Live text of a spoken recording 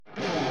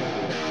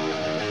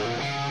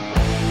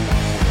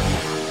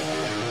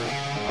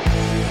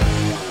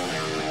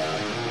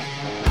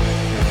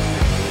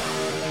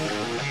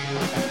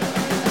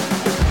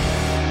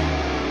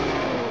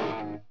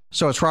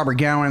So it's Robert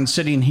Gowan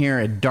sitting here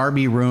at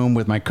Darby Room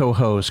with my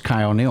co-host,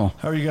 Kyle Neal.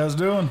 How are you guys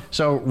doing?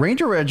 So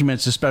Ranger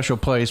Regiment's a special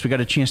place. We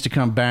got a chance to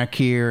come back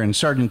here. And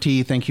Sergeant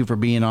T, thank you for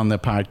being on the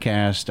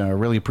podcast. I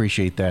really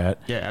appreciate that.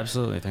 Yeah,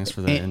 absolutely. Thanks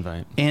for the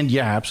invite. And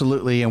yeah,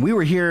 absolutely. And we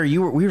were here,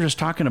 we were just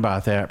talking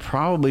about that,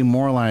 probably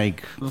more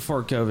like...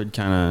 Before COVID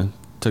kind of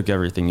took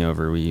everything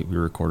over, we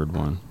recorded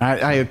one.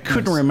 I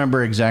couldn't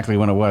remember exactly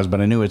when it was,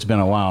 but I knew it's been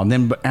a while. And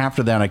then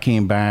after that, I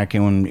came back,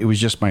 and when it was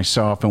just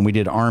myself, and we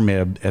did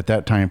RMIB at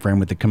that time frame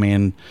with the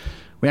command.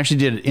 We actually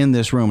did it in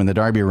this room, in the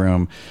Darby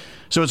Room.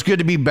 So it's good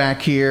to be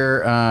back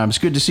here. It's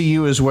good to see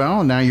you as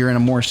well. Now you're in a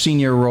more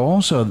senior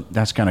role, so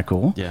that's kind of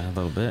cool. Yeah, a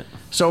little bit.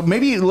 So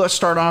maybe let's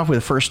start off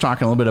with first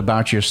talking a little bit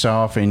about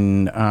yourself,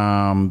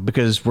 and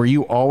because were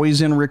you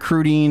always in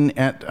recruiting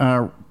at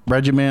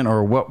regiment,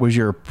 or what was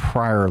your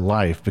prior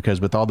life?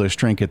 Because with all those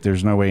trinkets,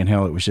 there's no way in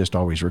hell it was just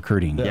always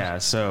recruiting. Yeah,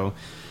 so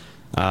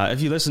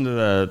if you listen to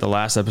the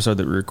last episode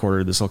that we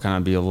recorded, this will kind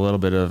of be a little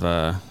bit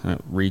of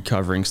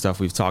recovering stuff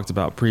we've talked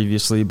about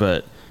previously,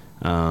 but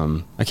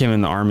I came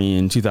in the Army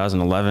in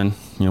 2011,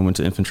 went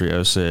to infantry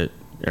OSIT,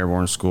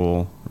 airborne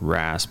school,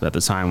 RASP. At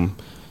the time,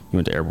 you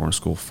went to airborne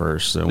school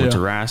first, so I went to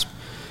RASP.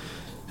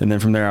 And then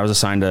from there, I was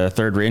assigned to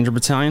 3rd Ranger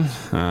Battalion.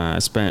 I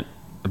spent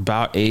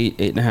about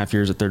 8.5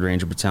 years at 3rd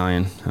Ranger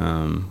Battalion,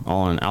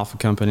 all in Alpha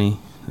Company.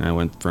 And I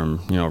went from,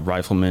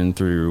 rifleman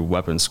through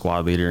weapons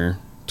squad leader,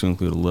 to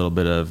include a little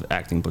bit of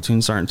acting platoon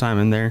sergeant time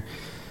in there.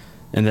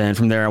 And then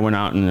from there, I went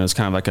out, and it was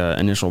kind of like an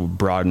initial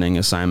broadening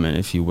assignment,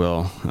 if you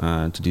will,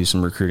 to do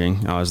some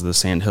recruiting. I was the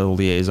Sand Hill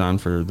liaison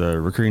for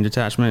the recruiting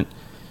detachment,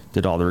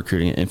 did all the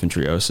recruiting at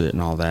infantry OSIT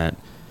and all that.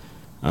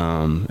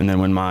 And then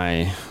when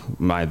my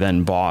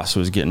then boss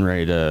was getting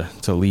ready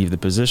to leave the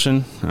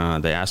position,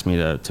 they asked me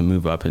to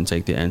move up and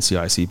take the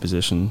NCIC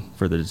position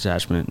for the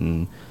detachment,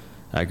 and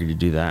I agreed to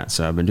do that.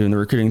 So I've been doing the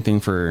recruiting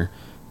thing for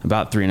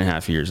about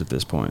 3.5 years at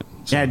this point.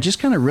 So. Yeah, it just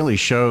kind of really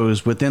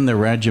shows within the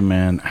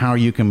regiment how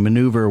you can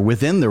maneuver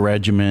within the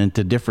regiment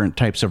to different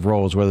types of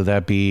roles, whether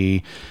that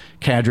be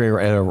cadre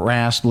or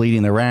RASP,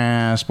 leading the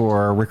RASP,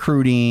 or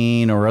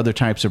recruiting, or other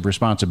types of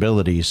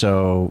responsibilities.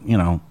 So,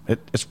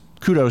 it's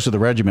kudos to the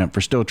regiment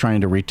for still trying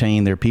to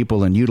retain their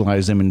people and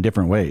utilize them in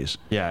different ways.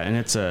 Yeah, and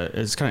it's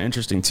kind of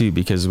interesting too,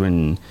 because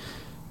when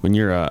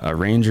you're a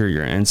ranger,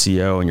 you're an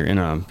NCO, and you're in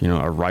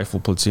a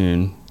rifle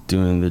platoon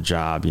doing the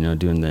job,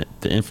 doing the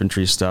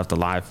infantry stuff, the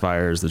live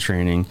fires, the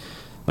training,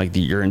 like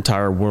your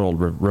entire world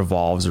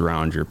revolves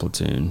around your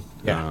platoon.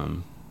 Yeah.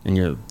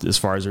 And as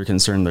far as you're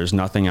concerned, there's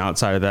nothing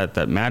outside of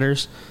that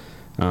matters.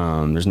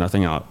 There's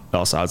nothing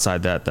else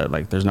outside that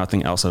there's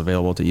nothing else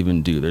available to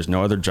even do. There's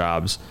no other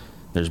jobs.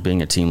 There's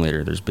being a team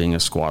leader. There's being a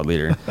squad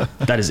leader.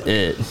 That is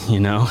it,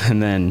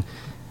 And then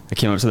I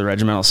came up to the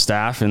regimental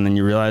staff, and then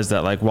you realize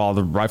that while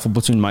the rifle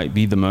platoon might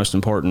be the most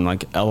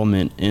important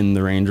element in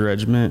the Ranger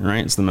Regiment,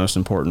 right? It's the most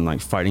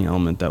important fighting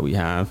element that we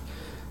have.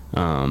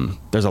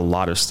 There's a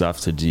lot of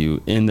stuff to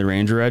do in the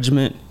Ranger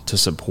Regiment to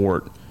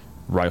support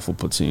rifle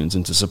platoons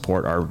and to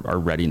support our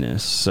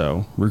readiness.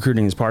 So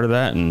recruiting is part of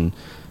that, and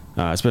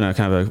it's been a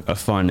kind of a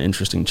fun,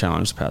 interesting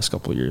challenge the past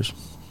couple of years.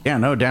 Yeah,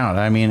 no doubt.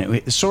 I mean,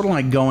 it's sort of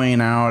like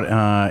going out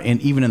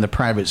and even in the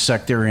private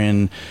sector,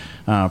 and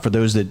for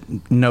those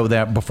that know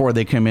that before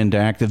they come into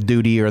active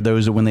duty, or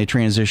those that when they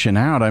transition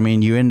out, I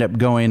mean, you end up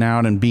going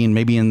out and being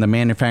maybe in the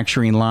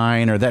manufacturing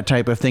line or that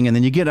type of thing. And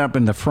then you get up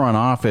in the front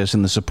office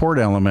in the support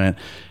element,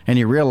 and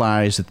you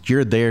realize that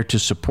you're there to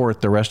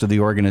support the rest of the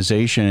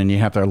organization, and you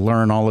have to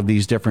learn all of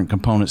these different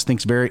components.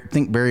 Think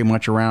very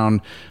much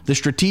around the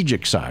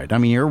strategic side. I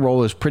mean, your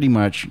role is pretty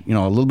much,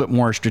 a little bit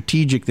more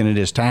strategic than it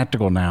is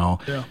tactical now.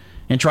 Yeah.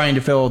 And trying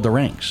to fill the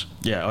ranks.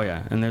 Yeah. Oh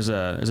yeah. And there's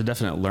a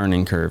definite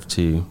learning curve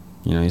too.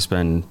 You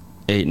spend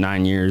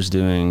 8-9 years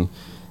doing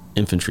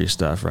infantry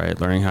stuff,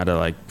 right? Learning how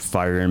to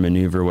fire and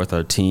maneuver with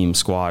a team,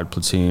 squad,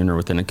 platoon, or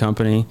within a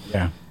company.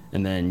 Yeah.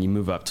 And then you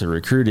move up to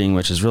recruiting,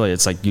 which is really,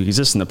 it's you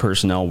exist in the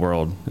personnel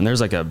world, and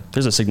there's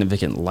a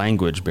significant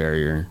language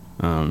barrier.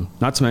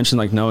 Not to mention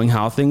knowing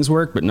how things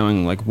work, but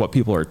knowing what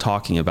people are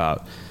talking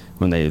about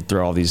when they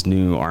throw all these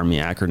new Army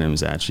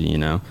acronyms at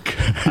you,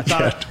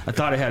 I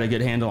thought I had a good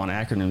handle on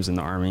acronyms in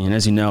the Army. And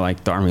as you know,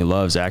 the Army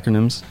loves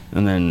acronyms.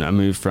 And then I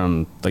moved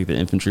from the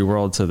infantry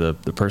world to the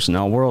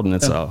personnel world, and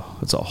it's a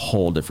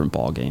whole different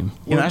ball game.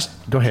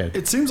 Go ahead.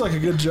 It seems like a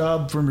good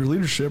job from your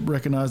leadership,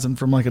 recognizing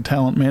from a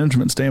talent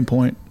management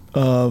standpoint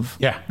of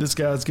this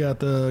guy's got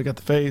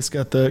the face,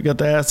 got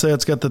the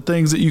assets, got the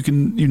things that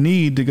you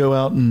need to go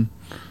out and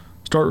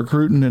start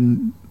recruiting,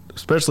 and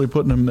especially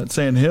putting them at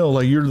Sand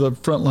Hill, you're the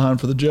front line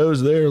for the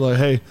Joes there.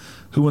 Hey,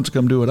 who wants to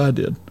come do what I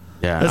did?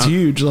 Yeah, that's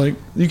huge.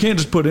 You can't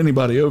just put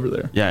anybody over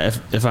there. Yeah,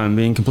 if I'm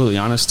being completely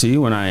honest too,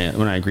 when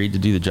I agreed to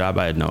do the job,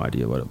 I had no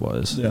idea what it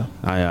was. Yeah,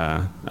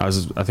 I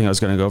think I was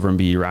going to go over and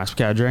be RASP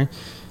cadre,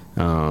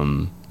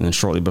 and then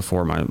shortly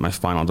before my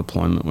final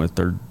deployment with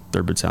 3rd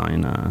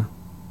Battalion,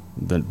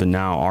 the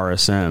now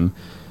RSM,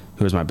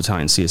 who was my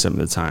battalion CSM at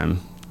the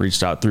time,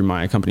 reached out through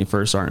my company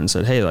first sergeant and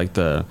said, hey,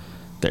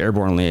 the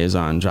airborne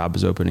liaison job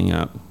is opening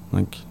up.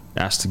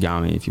 Ask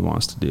Tagami if he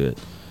wants to do it.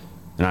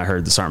 And I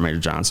heard the Sergeant Major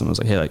Johnson was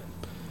like, hey,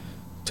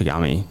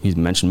 he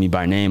mentioned me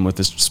by name with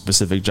this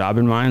specific job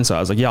in mind. So I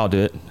was like, yeah, I'll do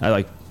it.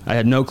 I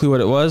had no clue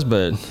what it was,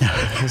 but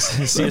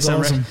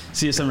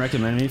CSM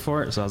recommended me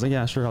for it. So I was like,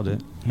 yeah, sure, I'll do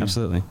it. Yeah.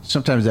 Absolutely.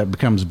 Sometimes that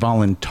becomes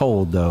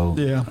voluntold, though,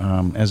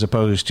 as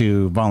opposed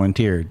to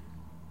volunteered.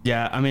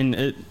 Yeah, I mean,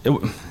 it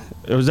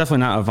was definitely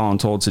not a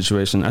voluntold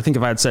situation. I think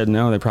if I had said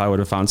no, they probably would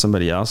have found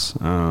somebody else.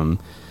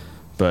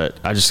 But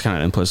I just kind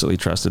of implicitly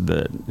trusted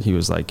that he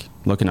was like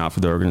looking out for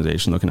the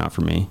organization, looking out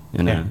for me.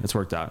 And it's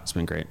worked out. It's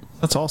been great.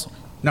 That's awesome.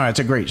 No, it's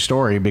a great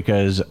story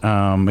because,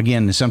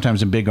 again,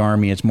 sometimes in big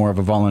Army, it's more of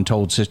a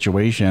voluntold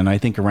situation. I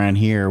think around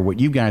here, what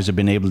you guys have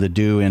been able to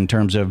do in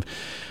terms of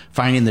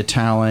finding the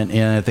talent,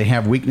 and if they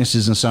have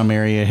weaknesses in some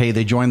area, hey,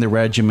 they joined the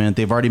regiment,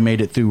 they've already made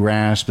it through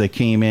RASP, they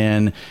came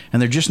in,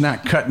 and they're just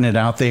not cutting it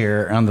out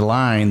there on the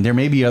line. There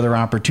may be other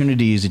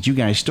opportunities that you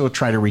guys still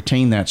try to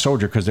retain that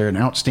soldier because they're an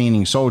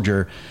outstanding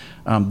soldier.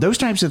 Those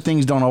types of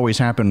things don't always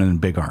happen in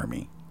big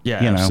Army.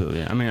 Yeah,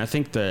 absolutely. I mean, I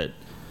think that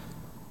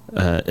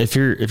if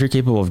you're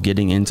capable of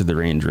getting into the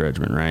Ranger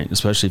Regiment, right,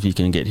 especially if you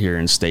can get here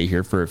and stay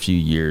here for a few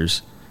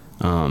years,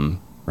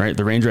 right,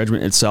 the Ranger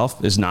Regiment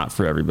itself is not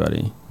for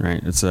everybody,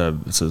 right?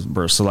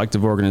 We're a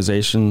selective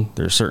organization.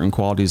 There's certain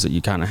qualities that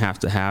you kind of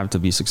have to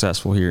be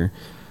successful here,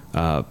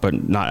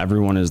 but not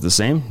everyone is the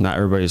same. Not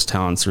everybody's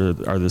talents are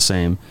the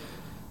same.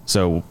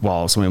 So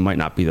while somebody might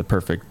not be the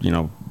perfect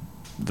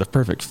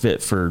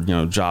fit for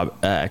job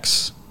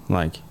X,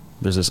 like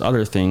there's this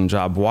other thing,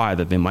 job Y,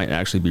 that they might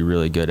actually be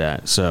really good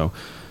at. So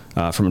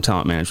from a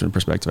talent management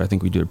perspective, I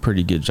think we do a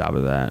pretty good job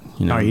of that.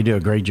 Oh, you do a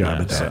great job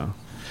of that.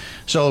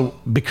 So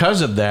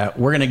because of that,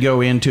 we're going to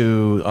go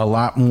into a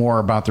lot more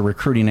about the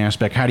recruiting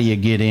aspect. How do you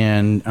get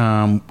in?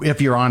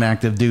 If you're on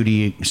active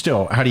duty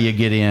still, how do you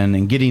get in?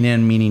 And getting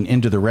in meaning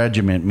into the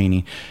regiment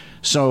meaning.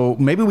 So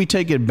maybe we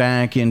take it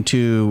back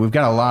into, we've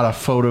got a lot of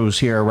photos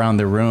here around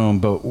the room,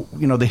 but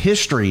the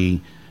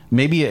history,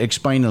 maybe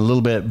explain a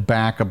little bit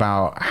back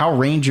about how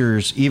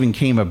Rangers even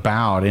came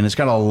about. And it's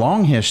got a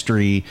long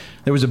history.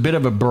 There was a bit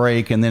of a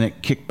break and then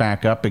it kicked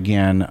back up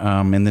again,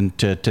 and then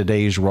to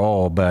today's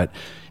role. But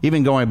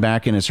even going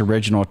back in its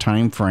original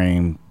time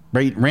frame,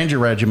 Ranger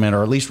Regiment,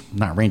 or at least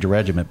not Ranger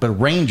Regiment, but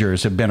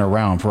Rangers have been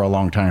around for a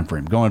long time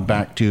frame, going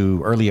back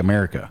to early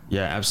America.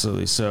 Yeah,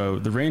 absolutely. So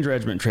the Ranger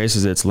Regiment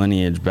traces its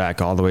lineage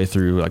back all the way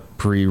through like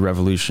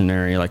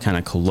pre-revolutionary, like kind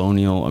of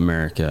colonial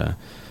America.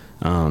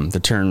 The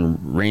term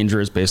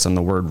Ranger is based on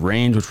the word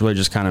range, which really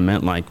just kind of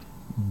meant like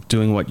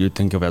doing what you'd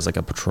think of as like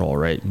a patrol,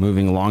 right?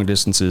 Moving long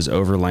distances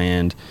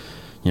overland,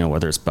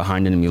 whether it's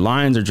behind enemy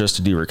lines or just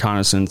to do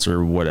reconnaissance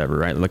or whatever,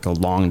 right? Like a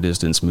long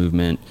distance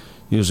movement,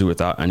 usually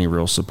without any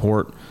real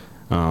support.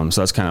 So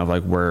that's kind of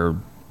like where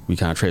we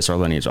kind of trace our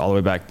lineage all the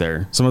way back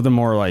there. Some of the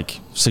more like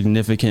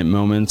significant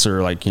moments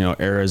or like,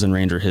 eras in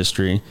Ranger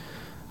history.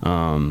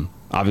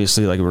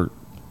 Obviously like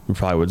we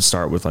probably would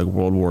start with like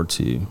World War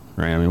II,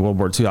 right? I mean, World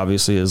War II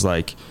obviously is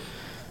like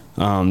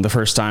the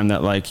first time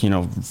that like,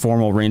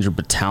 formal Ranger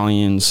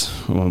battalions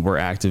were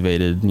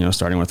activated,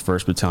 starting with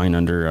 1st Battalion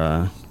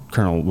under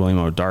Colonel William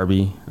O.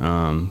 Darby.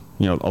 A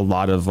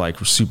lot of like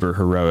super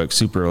heroic,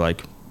 super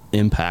like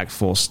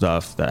impactful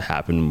stuff that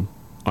happened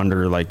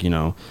under like,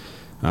 the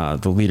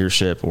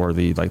leadership or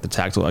the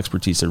tactical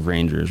expertise of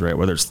Rangers, right?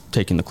 Whether it's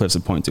taking the cliffs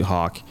of Pointe du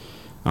Hoc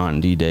on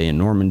D-Day in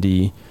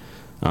Normandy,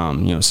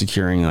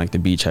 securing like the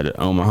beachhead at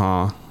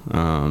Omaha,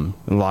 a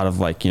lot of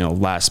like,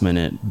 last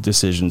minute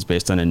decisions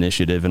based on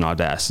initiative and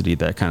audacity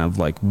that kind of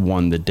like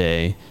won the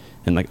day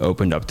and like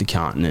opened up the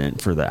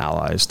continent for the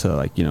Allies to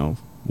like,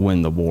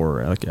 win the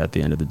war like at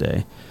the end of the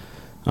day.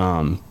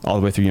 All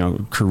the way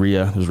through,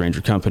 Korea, there's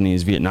Ranger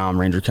companies, Vietnam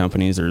Ranger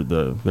companies, they're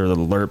the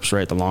LRPs,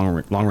 right? The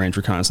long range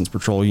reconnaissance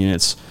patrol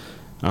units.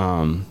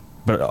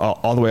 But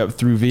all the way up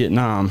through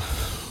Vietnam,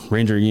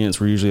 Ranger units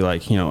were usually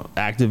like,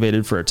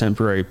 activated for a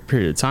temporary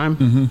period of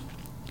time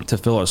to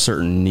fill a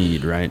certain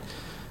need, right?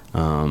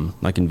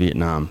 Like in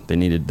Vietnam,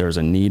 there was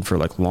a need for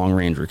like long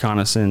range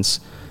reconnaissance,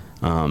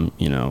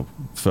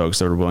 folks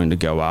that were willing to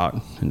go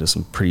out into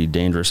some pretty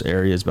dangerous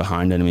areas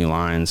behind enemy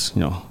lines,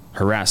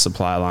 harass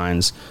supply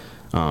lines,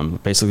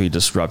 basically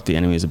disrupt the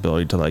enemy's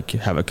ability to like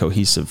have a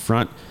cohesive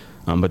front.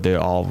 But they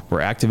all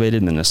were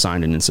activated and then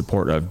assigned and in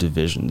support of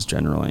divisions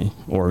generally,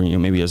 or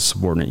maybe as a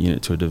subordinate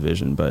unit to a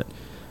division. But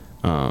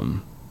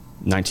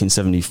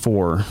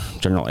 1974,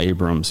 General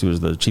Abrams, who was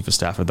the chief of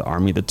staff of the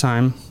Army at the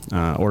time,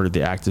 ordered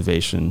the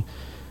activation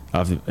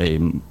of a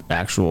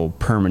actual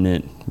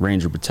permanent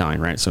Ranger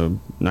Battalion, right? So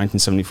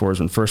 1974 is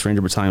when 1st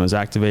Ranger Battalion was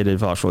activated,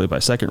 followed shortly by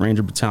 2nd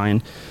Ranger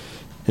Battalion.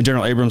 And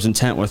General Abrams'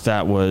 intent with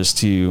that was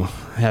to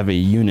have a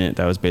unit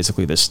that was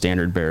basically the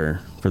standard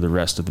bearer for the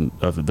rest of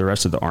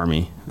the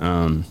Army.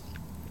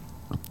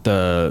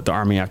 The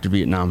Army after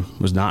Vietnam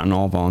was not an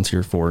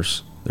all-volunteer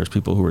force. There's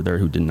people who were there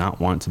who did not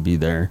want to be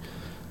there.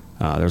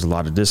 There's a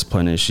lot of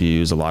discipline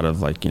issues, a lot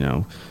of like,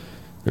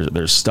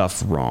 there's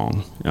stuff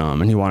wrong.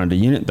 And he wanted a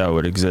unit that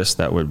would exist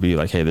that would be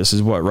like, hey, this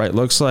is what right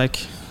looks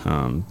like.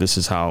 This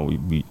is how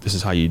you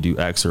do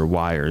X or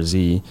Y or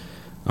Z.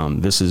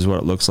 This is what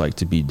it looks like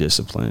to be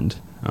disciplined.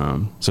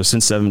 So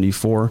since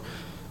 74,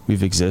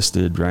 we've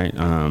existed, right?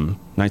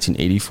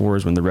 1984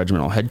 is when the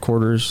regimental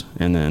headquarters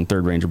and then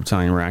 3rd Ranger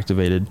Battalion were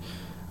activated,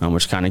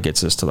 which kind of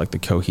gets us to like the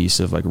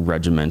cohesive like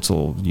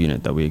regimental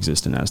unit that we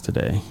exist in as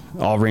today.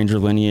 All Ranger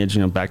lineage,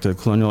 back to the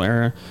colonial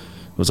era,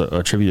 was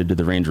attributed to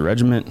the Ranger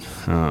Regiment.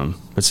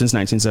 But since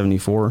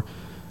 1974,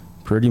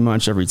 pretty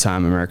much every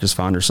time America's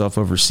found herself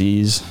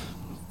overseas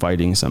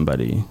fighting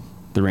somebody,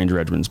 the Ranger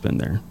Regiment's been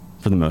there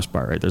for the most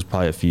part, right? There's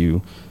probably a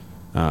few,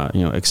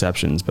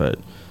 exceptions, but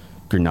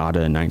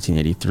Grenada in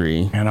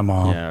 1983.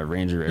 Panama. Yeah,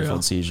 Ranger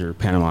Airfield Seizure,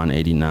 Panama in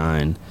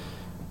 89.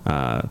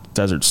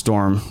 Desert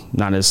Storm,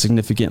 not as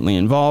significantly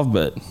involved,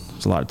 but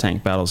there's a lot of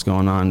tank battles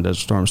going on,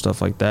 Desert Storm,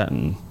 stuff like that,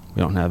 and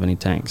we don't have any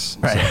tanks.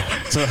 Right.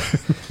 So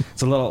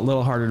it's a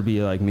little harder to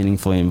be like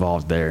meaningfully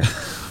involved there.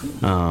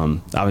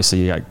 Obviously,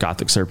 you got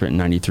Gothic Serpent in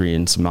 93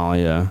 in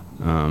Somalia.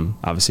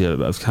 Obviously, it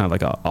was kind of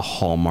like a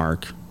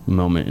hallmark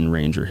moment in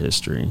Ranger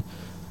history.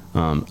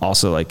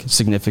 Also, like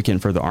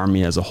significant for the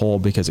Army as a whole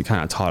because it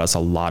kind of taught us a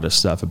lot of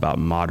stuff about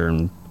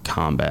modern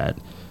combat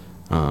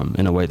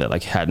in a way that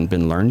like hadn't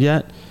been learned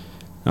yet.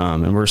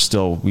 And we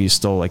still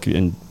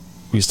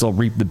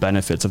reap the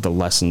benefits of the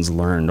lessons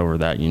learned over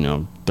that,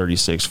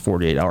 36,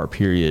 48 hour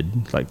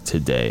period, like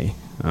today.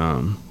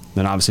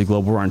 Then obviously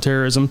Global War on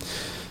Terrorism,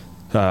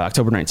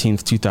 October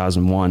 19th,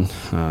 2001,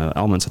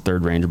 elements of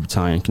 3rd Ranger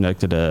Battalion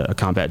conducted a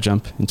combat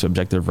jump into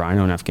Objective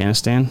Rhino in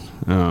Afghanistan.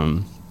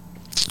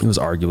 It was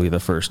arguably the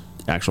first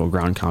actual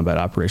ground combat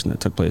operation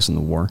that took place in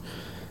the war.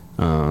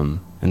 And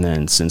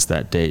then since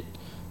that date,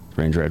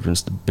 Ranger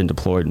Regiment's been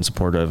deployed in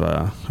support of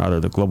either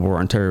the Global War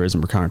on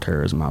Terrorism or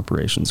counterterrorism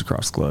operations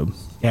across the globe.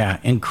 Yeah,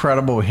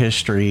 incredible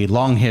history,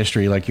 long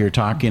history, like you're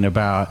talking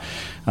about.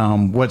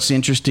 What's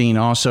interesting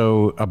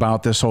also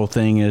about this whole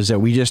thing is that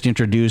we just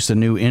introduced a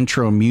new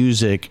intro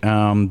music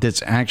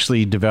that's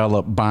actually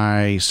developed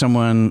by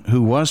someone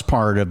who was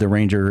part of the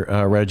Ranger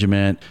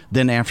Regiment.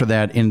 Then after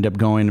that, ended up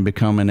going and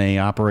becoming an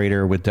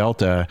operator with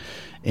Delta.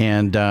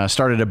 And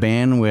started a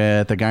band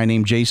with a guy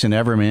named Jason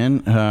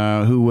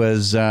Everman, who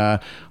was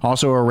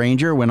also a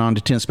Ranger, went on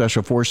to 10th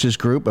Special Forces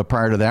Group, but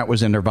prior to that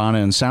was in Nirvana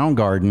and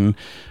Soundgarden.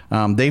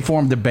 They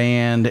formed the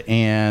band,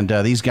 and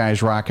these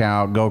guys rock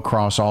out, go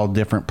across all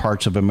different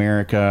parts of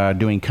America,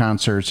 doing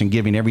concerts and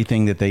giving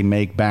everything that they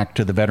make back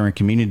to the veteran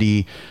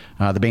community,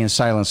 the band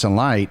Silence and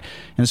Light.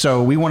 And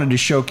so we wanted to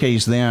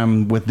showcase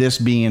them with this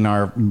being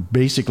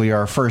basically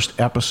our first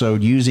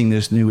episode using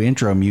this new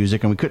intro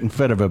music, and we couldn't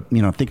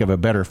think of a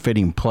better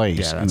fitting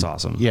place. Yeah, that's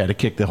awesome. Yeah, to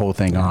kick the whole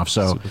thing off.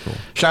 So cool.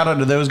 Shout out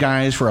to those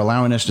guys for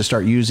allowing us to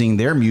start using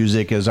their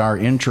music as our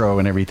intro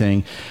and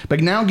everything.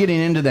 But now getting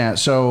into that,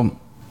 so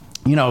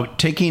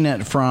taking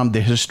it from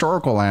the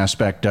historical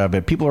aspect of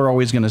it, people are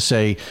always going to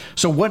say,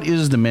 so what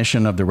is the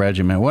mission of the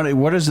regiment?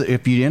 What is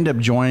if you end up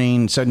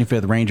joining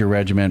 75th Ranger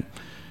Regiment,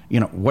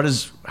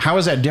 how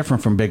is that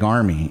different from Big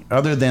Army,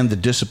 other than the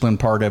discipline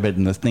part of it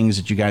and the things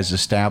that you guys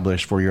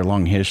established for your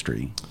long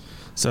history?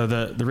 So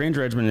the Ranger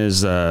Regiment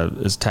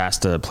is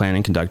tasked to plan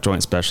and conduct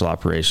joint special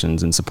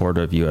operations in support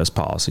of U.S.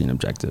 policy and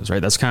objectives,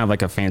 right? That's kind of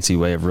like a fancy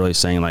way of really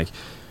saying like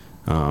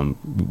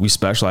we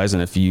specialize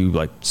in a few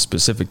like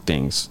specific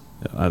things.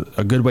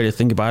 A good way to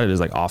think about it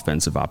is like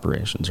offensive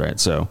operations, right?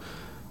 So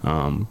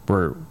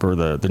we're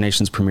the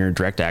nation's premier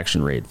direct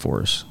action raid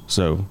force.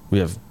 So we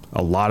have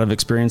a lot of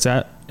experience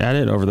at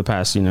it over the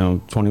past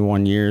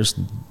 21 years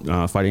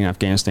fighting in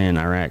Afghanistan,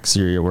 Iraq,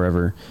 Syria,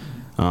 wherever.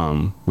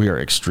 We are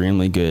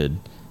extremely good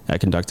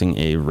at conducting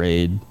a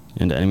raid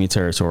into enemy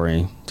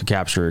territory to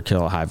capture or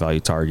kill a high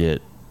value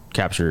target,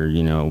 capture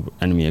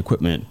enemy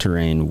equipment,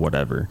 terrain,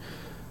 whatever.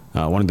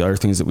 One of the other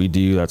things that we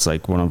do that's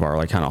like one of our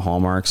like kind of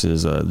hallmarks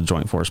is the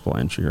joint forcible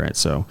entry, right?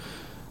 So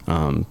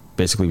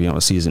basically being able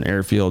to seize an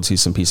airfield,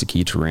 seize some piece of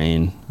key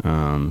terrain,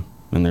 and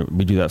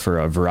we do that for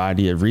a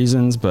variety of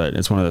reasons, but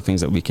it's one of the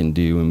things that we can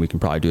do, and we can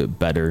probably do it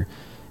better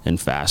and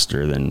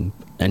faster than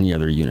any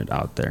other unit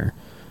out there.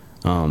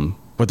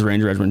 What the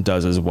Ranger Regiment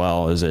does as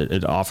well is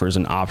it offers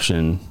an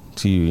option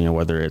to,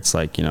 whether it's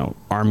like,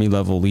 Army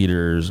level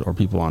leaders or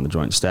people on the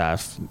joint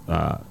staff,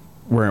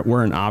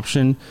 we're an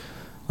option.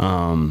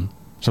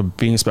 So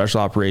being a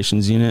special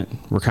operations unit,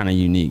 we're kind of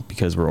unique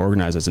because we're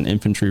organized as an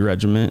infantry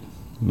regiment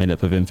made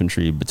up of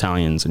infantry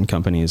battalions and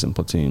companies and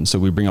platoons. So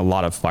we bring a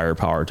lot of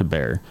firepower to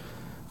bear.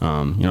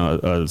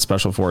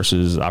 Special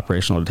Forces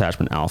Operational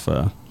Detachment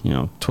Alpha,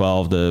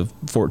 12 to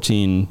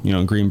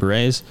 14, Green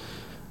Berets.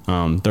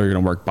 They're going to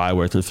work by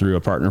with or through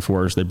a partner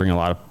force. They bring a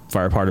lot of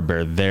firepower to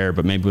bear there,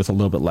 but maybe with a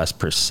little bit less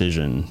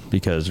precision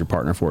because your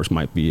partner force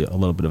might be a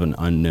little bit of an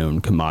unknown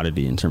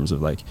commodity in terms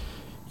of like,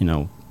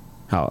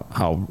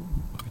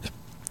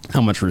 how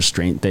much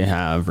restraint they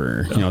have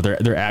or,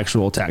 their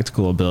actual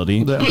tactical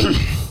ability.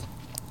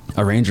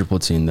 A Ranger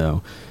platoon,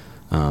 though,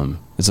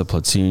 is a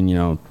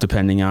platoon,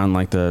 depending on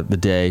like the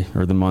day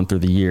or the month or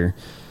the year,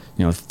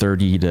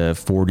 30 to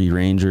 40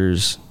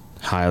 Rangers,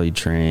 highly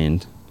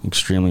trained,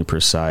 extremely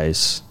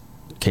precise,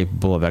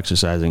 capable of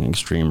exercising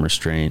extreme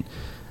restraint.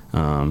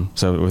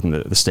 So when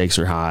the stakes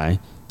are high,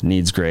 the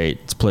need's great,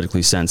 it's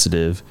politically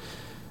sensitive.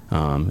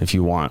 If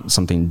you want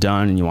something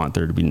done and you want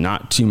there to be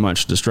not too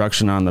much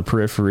destruction on the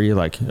periphery,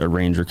 like a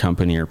ranger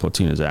company or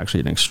platoon is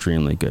actually an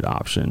extremely good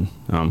option.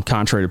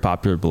 Contrary to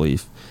popular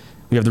belief,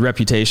 we have the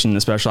reputation in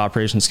the special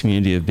operations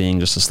community of being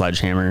just a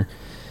sledgehammer,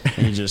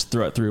 and you just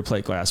throw it through a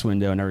plate glass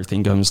window and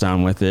everything comes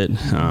down with it.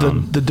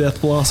 The death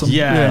blossom.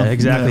 Yeah,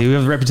 exactly. Yeah. We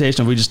have the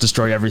reputation of we just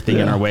destroy everything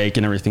in our wake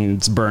and everything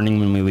that's burning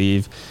when we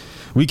leave.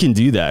 We can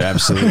do that,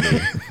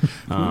 absolutely.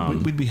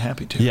 We'd be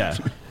happy to. Yeah.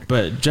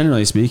 But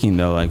generally speaking,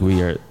 though, like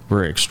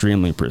we're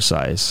extremely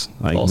precise.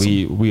 Like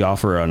awesome. we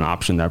offer an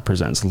option that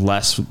presents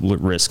less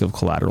risk of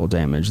collateral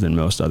damage than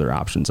most other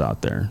options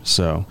out there.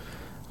 So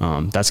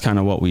that's kind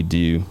of what we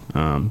do.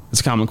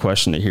 It's a common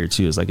question to hear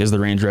too. Is like, is the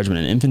Ranger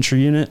Regiment an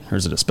infantry unit or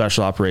is it a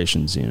special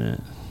operations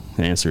unit?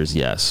 The answer is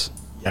yes.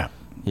 Yeah.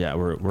 Yeah,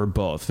 we're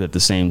both at the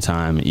same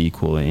time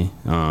equally.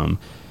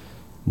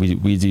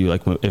 We do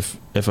like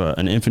if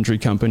an infantry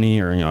company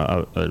or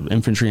an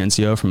infantry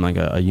NCO from like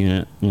a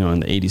unit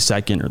in the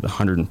 82nd or the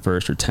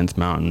 101st or 10th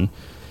Mountain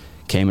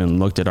came and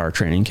looked at our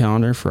training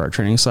calendar for our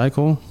training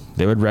cycle,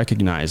 they would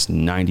recognize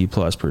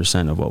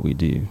 90+% of what we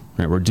do.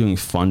 Right, we're doing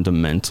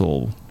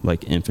fundamental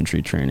like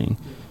infantry training,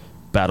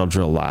 battle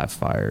drill live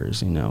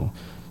fires.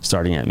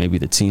 Starting at maybe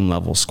the team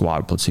level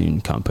squad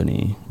platoon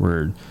company.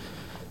 We're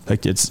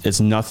like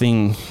it's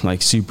nothing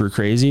like super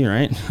crazy,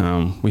 right?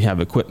 We have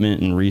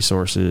equipment and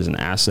resources and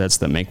assets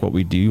that make what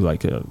we do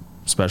like a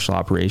special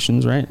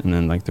operations, right? And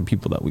then like the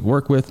people that we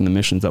work with and the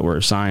missions that we're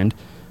assigned,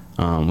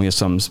 we have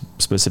some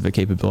specific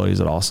capabilities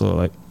that also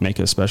like make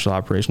us special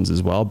operations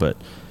as well. But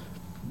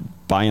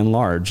by and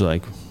large,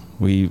 like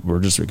we're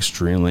just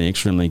extremely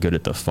good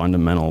at the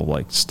fundamental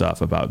like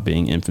stuff about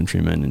being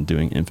infantrymen and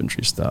doing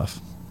infantry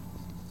stuff.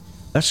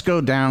 Let's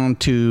go down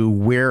to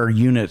where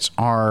units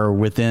are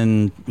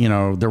within,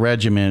 the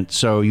regiment.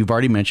 So you've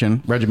already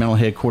mentioned regimental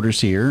headquarters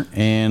here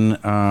and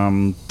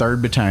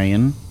 3rd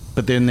Battalion,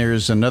 but then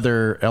there's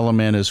another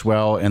element as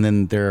well, and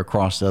then they're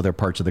across the other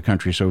parts of the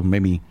country. So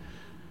maybe.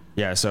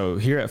 Yeah, so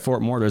here at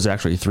Fort Moore, there's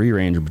actually 3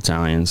 Ranger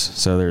battalions.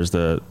 So there's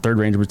the 3rd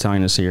Ranger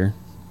Battalion is here.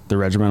 The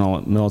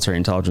Regimental Military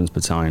Intelligence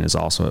Battalion is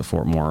also at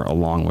Fort Moore,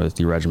 along with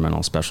the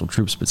Regimental Special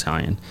Troops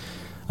Battalion.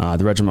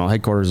 The regimental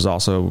headquarters is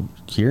also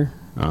here.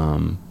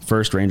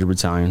 1st Ranger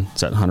Battalion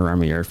is at Hunter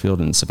Army Airfield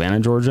in Savannah,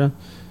 Georgia.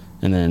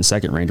 And then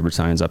 2nd Ranger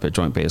Battalion is up at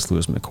Joint Base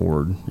Lewis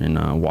McChord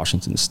in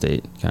Washington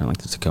State, kind of like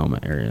the Tacoma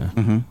area.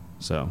 Mm-hmm.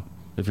 So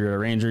if you're a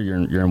Ranger,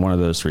 you're in one of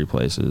those 3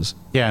 places.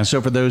 Yeah, and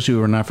so for those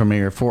who are not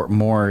familiar, Fort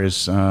Moore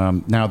is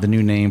now the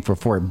new name for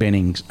Fort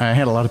Benning. I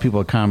had a lot of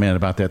people comment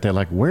about that. They're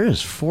like, where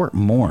is Fort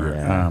Moore?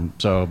 Yeah.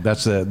 So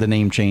that's the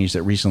name change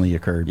that recently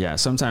occurred. Yeah,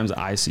 sometimes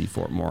I see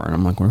Fort Moore, and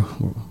I'm like,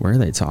 where are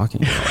they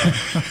talking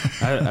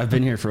about? I've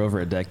been here for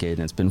over a decade,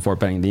 and it's been Fort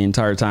Benning the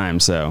entire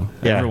time. So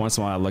every once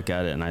in a while I look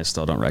at it, and I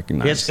still don't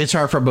recognize It's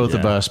hard for both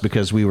of us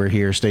because we were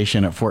here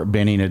stationed at Fort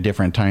Benning at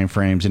different time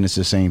frames, and it's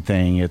the same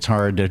thing. It's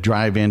hard to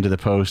drive into the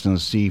post and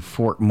see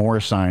Fort Moore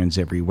signs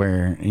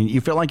everywhere. And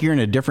you feel like you're in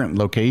a different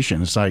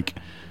location. It's like,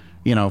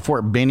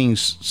 Fort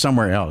Benning's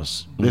somewhere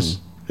else. This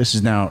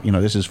is now,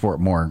 this is Fort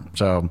Moore.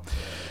 So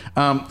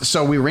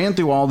we ran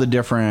through all the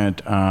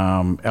different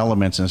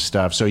elements and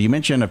stuff. So you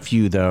mentioned a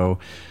few, though.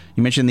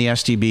 You mentioned the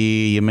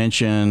STB. You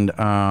mentioned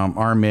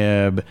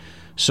RMIB.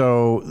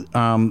 So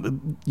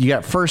you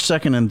got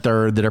 1st, 2nd, and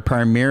 3rd that are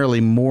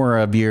primarily more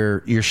of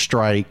your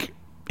strike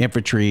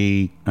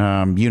infantry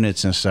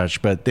units and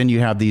such, but then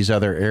you have these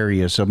other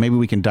areas. So maybe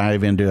we can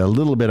dive into a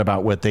little bit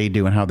about what they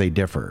do and how they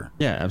differ.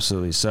 Yeah,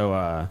 absolutely.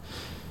 So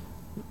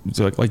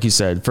like you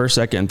said,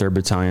 1st, 2nd, and 3rd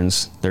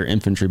battalions, they're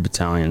infantry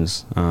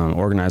battalions,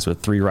 organized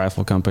with 3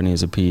 rifle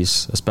companies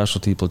apiece, a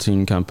specialty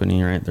platoon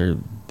company, right?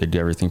 They do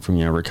everything from,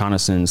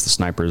 reconnaissance, the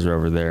snipers are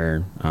over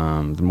there,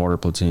 the mortar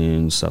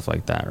platoons, stuff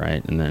like that,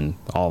 right? And then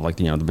all of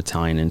the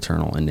battalion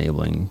internal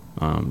enabling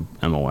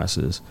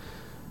MOSs.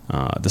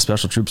 The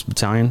Special Troops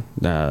Battalion,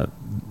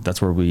 that's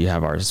where we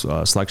have our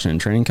selection and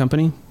training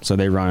company. So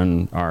they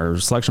run our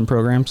selection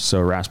programs,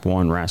 so RASP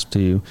 1, RASP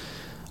 2.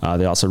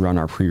 They also run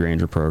our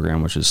pre-ranger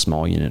program, which is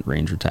Small Unit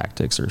Ranger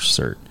Tactics, or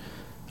CERT.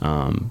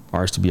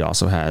 RSTB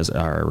also has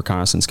our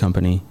reconnaissance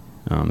company.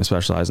 They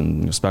specialize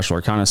in special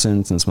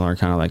reconnaissance and some other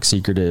kind of like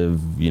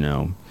secretive, they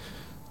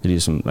do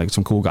some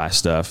cool guy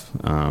stuff.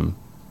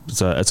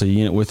 It's a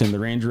unit within the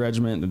Ranger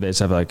Regiment that they just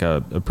have like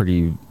a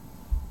pretty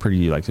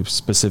like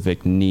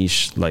specific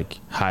niche, like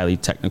highly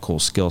technical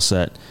skill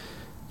set.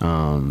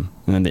 And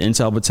then the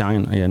Intel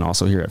Battalion, again,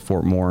 also here at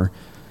Fort Moore.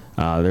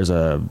 There's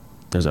a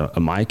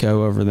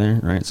MICO over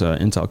there, right? So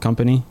Intel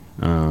company.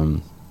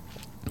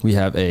 We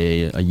have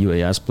a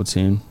UAS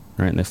platoon,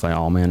 right? And they fly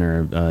all manner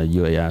of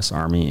UAS,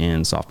 Army,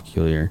 and soft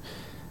peculiar.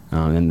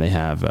 And they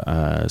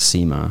have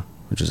SEMA,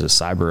 which is a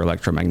cyber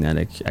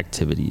electromagnetic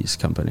activities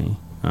company.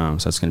 So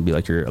it's going to be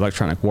like your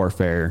electronic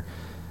warfare,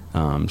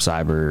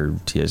 cyber,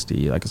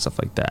 TSD, like stuff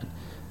like that.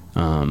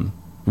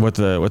 What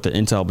the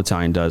Intel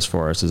Battalion does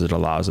for us is it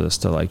allows us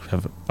to like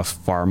have a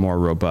far more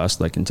robust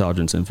like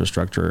intelligence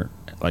infrastructure,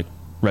 like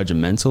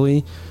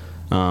regimentally,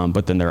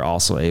 but then they're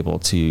also able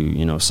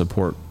to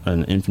support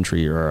an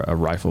infantry or a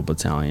rifle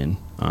battalion,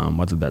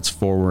 whether that's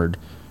forward,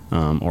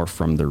 or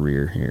from the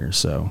rear here.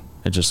 So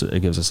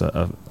it gives us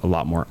a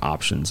lot more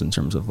options in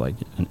terms of like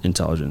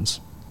intelligence.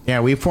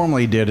 Yeah, we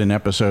formally did an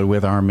episode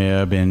with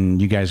RMIB,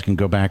 and you guys can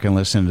go back and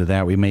listen to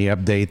that. We may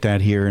update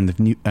that here in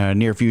the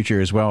near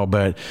future as well.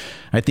 But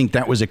I think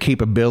that was a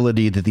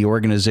capability that the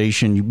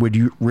organization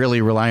would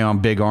really rely on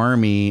Big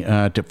Army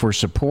for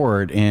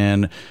support.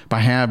 And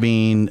by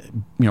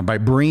by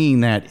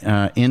bringing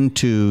that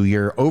into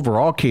your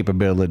overall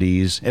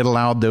capabilities, it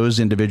allowed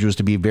those individuals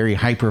to be very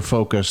hyper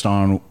focused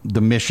on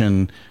the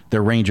mission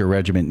their Ranger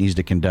regiment needs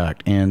to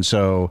conduct. And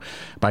so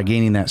by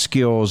gaining that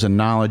skills and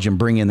knowledge and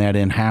bringing that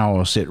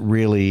in-house, it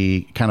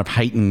really kind of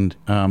heightened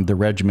the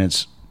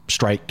regiment's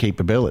strike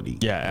capabiliity.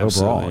 Yeah,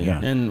 absolutely.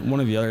 Overall, yeah. And one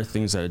of the other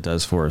things that it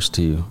does for us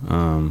too,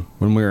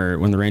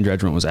 when the Ranger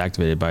regiment was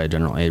activated by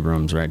General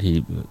Abrams, right?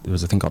 It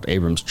was a thing called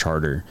Abrams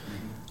Charter.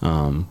 We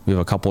have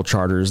a couple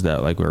charters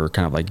that like were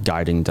kind of like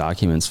guiding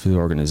documents for the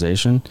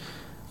organization.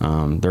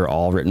 They're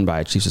all written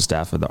by Chiefs of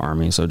Staff of the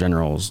Army. So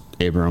Generals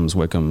Abrams,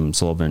 Wickham,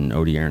 Sullivan,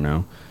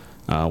 Odierno.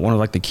 One of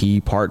like the key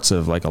parts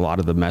of like a lot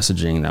of the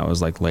messaging that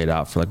was like laid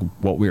out for like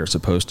what we are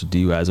supposed to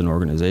do as an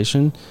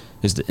organization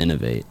is to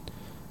innovate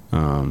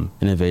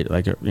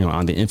like,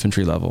 on the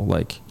infantry level,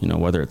 like,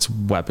 whether it's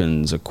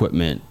weapons,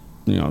 equipment,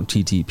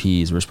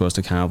 TTPs, we're supposed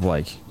to kind of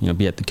like,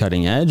 be at the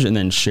cutting edge and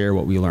then share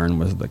what we learn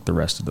with like the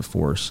rest of the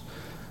force.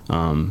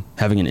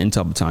 Having an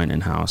intel battalion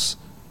in-house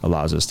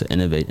allows us to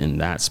innovate in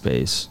that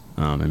space,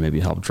 and maybe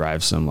help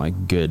drive some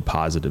like good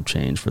positive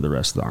change for the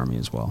rest of the Army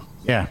as well.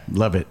 Yeah,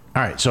 love it.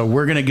 All right, so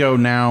we're going to go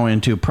now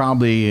into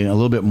probably a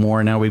little bit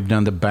more. Now we've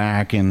done the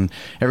back, and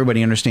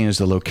everybody understands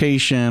the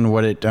location,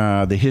 what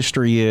the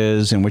history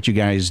is, and what you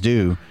guys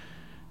do.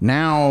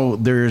 Now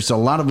there's a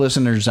lot of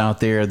listeners out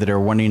there that are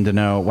wanting to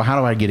know, well, how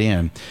do I get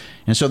in?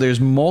 And so there's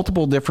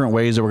multiple different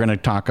ways that we're going to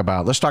talk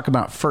about. Let's talk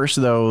about first,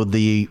 though,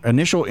 the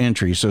initial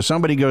entry. So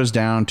somebody goes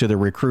down to the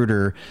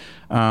recruiter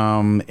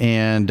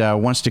and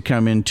wants to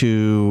come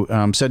into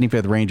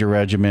 75th Ranger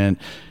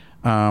Regiment.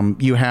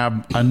 You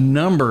have a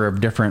number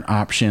of different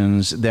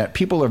options that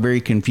people are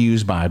very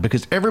confused by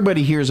because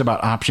everybody hears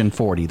about option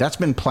 40. That's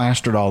been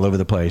plastered all over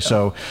the place.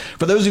 So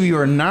for those of you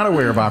who are not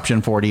aware of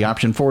option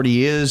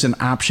 40 is an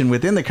option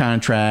within the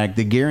contract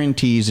that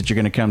guarantees that you're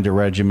going to come to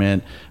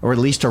regiment, or at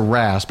least to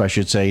RASP, I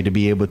should say, to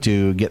be able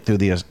to get through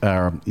the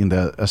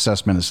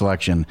assessment and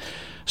selection.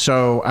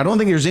 So I don't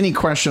think there's any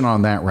question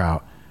on that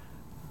route.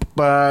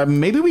 But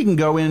maybe we can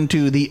go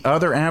into the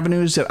other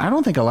avenues that I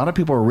don't think a lot of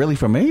people are really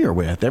familiar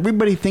with.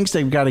 Everybody thinks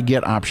they've got to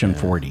get option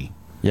 40.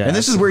 Yeah, and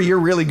this is where you're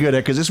really good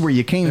at because this is where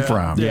you came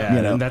from. Yeah,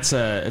 and it's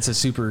a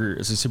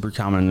super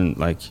common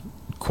like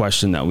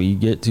question that we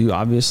get to,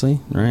 obviously,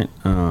 right?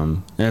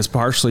 And it's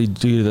partially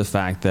due to the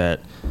fact that,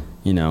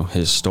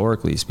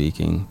 historically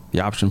speaking,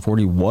 the option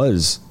 40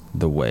 was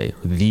the way,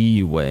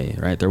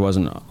 right? There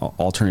wasn't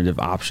alternative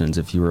options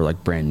if you were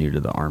like brand new to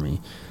the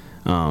Army.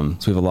 So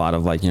we have a lot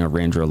of like,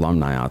 Ranger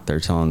alumni out there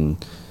telling,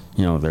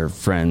 their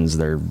friends,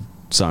 their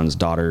sons,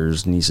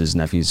 daughters, nieces,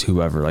 nephews,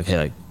 whoever, like, hey,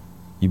 like,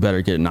 you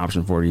better get an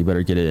option 40, you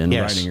better get it in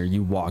writing, or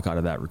you walk out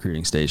of that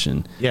recruiting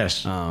station.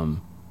 Yes.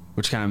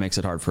 Which kind of makes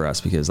it hard for us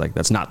because like,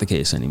 that's not the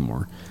case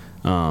anymore.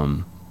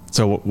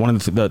 So one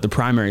of the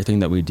primary thing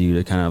that we do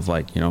to kind of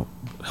like,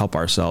 help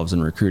ourselves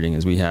in recruiting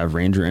is we have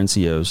Ranger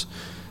NCOs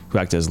who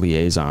act as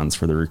liaisons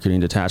for the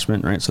recruiting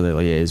detachment, right? So they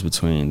liaise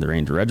between the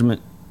Ranger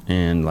Regiment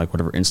and like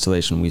whatever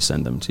installation we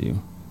send them to.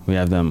 We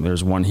have them,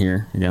 there's one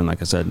here, again, like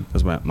I said,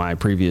 that's my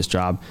previous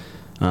job,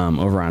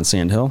 over on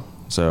Sand Hill.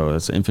 So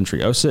it's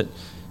infantry OSIT,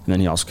 and then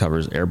he also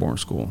covers airborne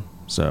school.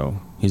 So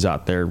he's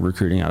out there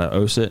recruiting out of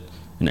OSIT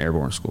and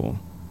airborne school.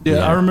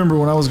 Yeah, I remember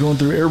when I was going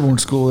through airborne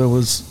school, it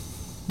was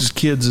just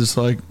kids, just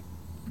like,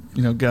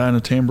 guy in a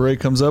tambourine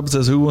comes up and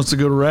says, who wants to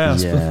go to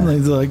RASP? Yeah. And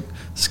he's like,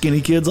 skinny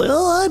kids like,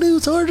 oh, I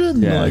do,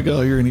 Sergeant. And like, oh,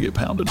 you're going to get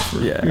pounded.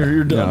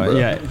 You're done, bro.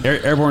 Yeah,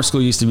 airborne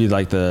school used to be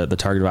like the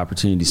target of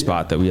opportunity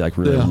spot that we like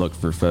really looked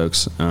for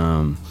folks.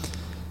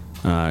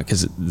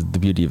 Because the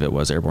beauty of it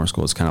was airborne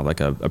school is kind of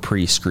like a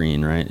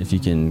pre-screen, right? If you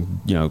can,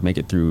 make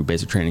it through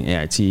basic training,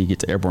 AIT, get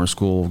to airborne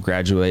school,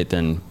 graduate,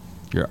 then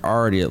you're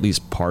already at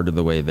least part of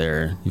the way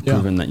there. You've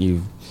proven that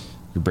you're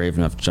brave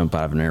enough to jump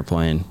out of an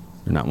airplane.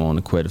 You're not willing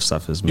to quit if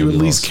stuff is maybe you at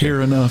least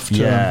care enough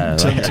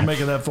to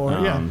make it that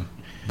far.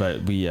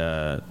 But we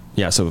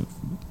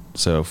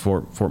so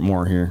Fort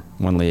Moore here,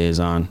 one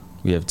liaison.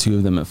 We have two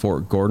of them at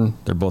Fort Gordon.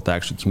 They're both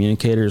actually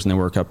communicators, and they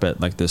work up at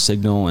like the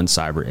Signal and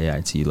Cyber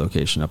AIT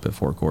location up at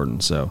Fort Gordon.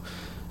 So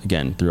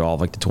again, through all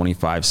of like the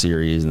 25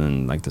 series and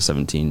then like the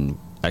 17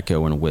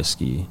 Echo and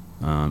Whiskey,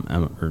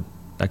 or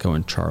Echo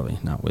and Charlie,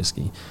 not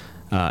Whiskey.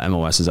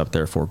 MOS is up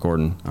there at Fort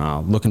Gordon,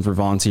 looking for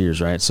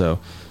volunteers, right? So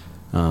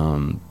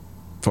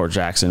Fort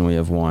Jackson, we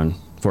have one.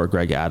 Fort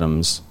Greg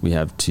Adams, we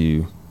have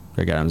two.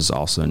 Greg Adams is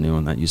also a new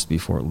one. That used to be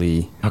Fort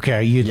Lee.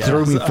 Okay, you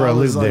threw me for a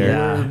loop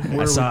there.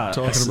 I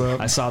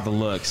saw the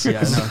looks.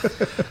 Yeah,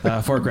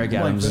 no. Fort Greg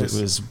Adams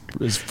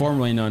was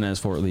formerly known as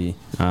Fort Lee.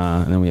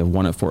 And then we have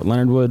one at Fort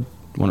Leonard Wood,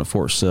 one at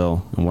Fort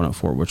Sill, and one at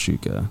Fort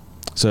Huachuca.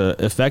 So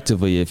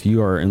effectively, if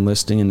you are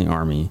enlisting in the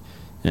Army,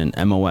 an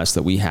MOS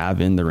that we have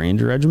in the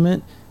Ranger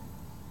Regiment,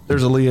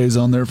 There's a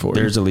liaison there for you.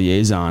 There's a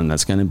liaison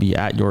that's going to be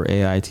at your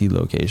AIT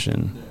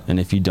location. And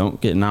if you don't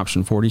get an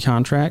Option 40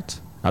 contract,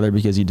 either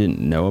because you didn't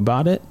know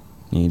about it,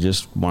 and you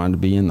just wanted to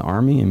be in the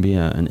Army and be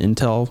an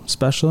intel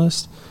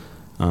specialist,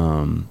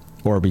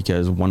 or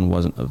because one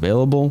wasn't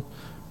available,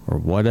 or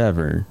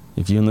whatever,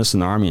 if you enlist in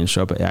the Army and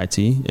show up at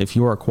AIT, if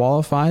you are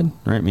qualified,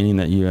 right, meaning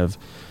that you have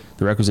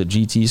the requisite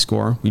GT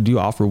score, we do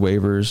offer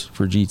waivers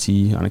for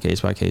GT on a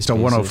case-by-case basis. So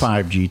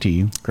 105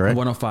 GT, correct?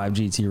 105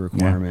 GT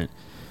requirement. Yeah.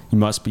 You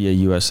must be a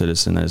U.S.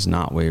 citizen that is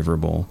not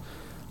waiverable.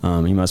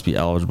 You must be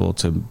eligible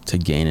to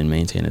gain and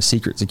maintain a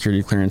secret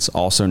security clearance,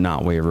 also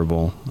not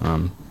waiverable.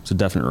 It's a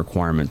definite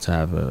requirement to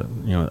have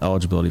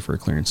eligibility for a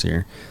clearance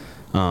here.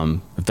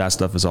 If that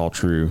stuff is all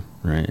true,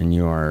 right, and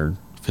you are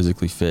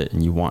physically fit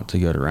and you want to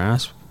go to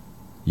RASP,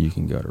 you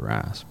can go to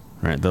RASP.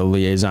 Right, the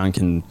liaison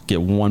can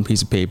get one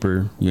piece of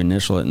paper, you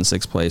initial it in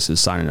 6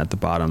 places, sign it at the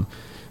bottom.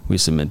 We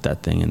submit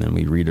that thing, and then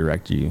we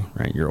redirect you.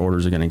 Right, your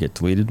orders are going to get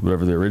deleted,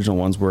 whatever the original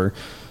ones were.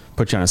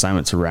 Put you on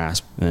assignment to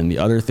RASP. And then the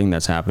other thing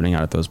that's happening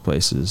out at those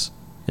places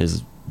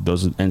is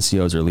those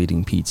NCOs are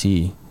leading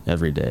PT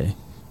every day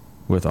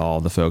with all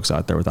the folks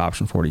out there with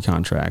Option 40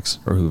 contracts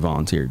or who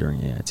volunteer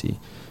during AIT.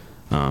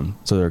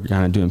 So they're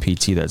kind of doing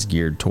PT that's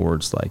geared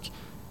towards like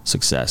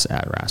success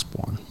at RASP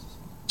 1.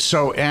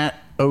 So at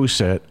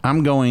OSET,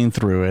 I'm going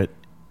through it.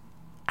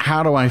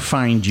 How do I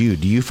find you?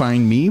 Do you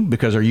find me?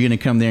 Because are you going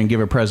to come there and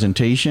give a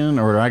presentation,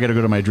 or do I got to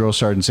go to my drill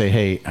sergeant and say,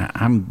 "Hey,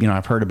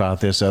 I've heard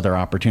about this other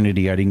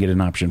opportunity. I didn't get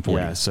an Option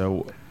 40." Yeah,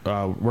 so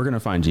we're going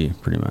to find you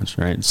pretty much,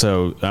 right?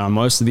 So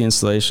most of the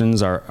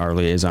installations, our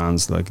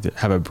liaisons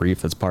have a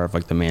brief that's part of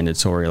like the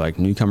mandatory like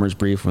newcomers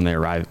brief when they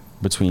arrive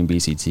between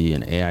BCT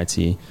and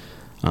AIT.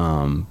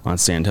 On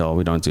Sandhill,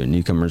 we don't do a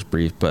newcomers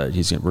brief, but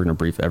we're going to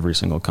brief every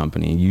single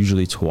company,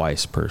 usually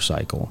twice per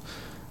cycle.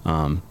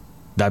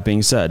 That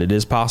being said, it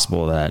is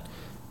possible that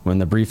when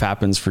the brief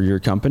happens for your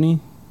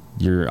company,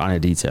 you're on a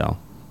detail,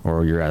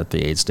 or you're at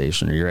the aid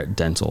station, or you're at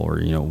dental, or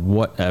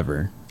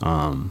whatever.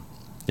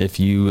 If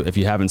you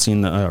haven't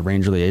seen the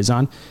Ranger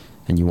liaison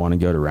and you want to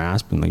go to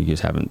RASP and you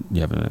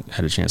haven't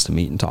had a chance to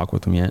meet and talk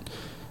with them yet,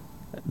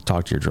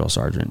 talk to your drill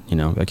sergeant.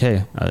 Like,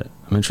 hey,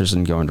 I'm interested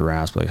in going to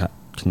RASP. Like,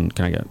 can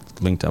I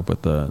get linked up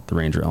with the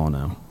Ranger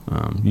LNO?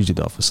 Usually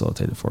they'll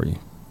facilitate it for you.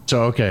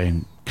 So, okay,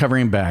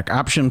 covering back,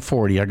 Option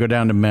 40, I go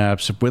down to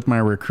MEPS with my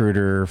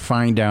recruiter,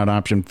 find out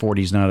Option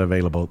 40 is not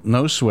available.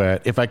 No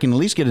sweat. If I can at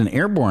least get an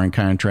airborne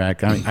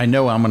contract, I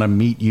know I'm going to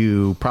meet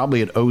you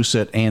probably at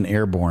OSET and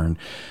airborne.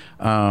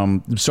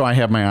 So I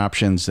have my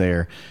options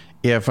there.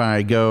 If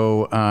I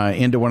go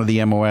into one of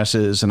the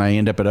MOSs and I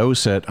end up at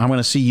OSET, I'm going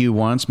to see you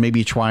once,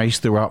 maybe twice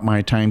throughout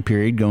my time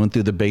period, going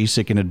through the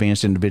basic and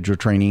advanced individual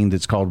training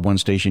that's called one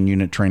station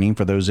unit training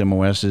for those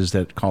MOSs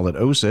that call it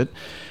OSET.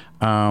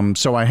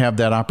 So I have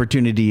that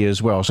opportunity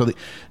as well. So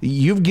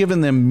you've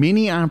given them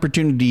many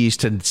opportunities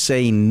to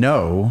say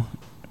no,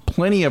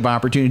 plenty of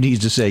opportunities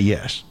to say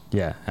yes.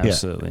 Yeah,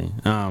 absolutely.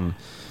 Yeah.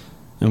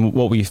 And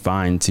what we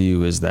find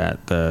too is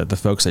that the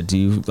folks that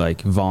do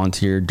like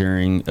volunteer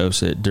during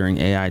OSET, during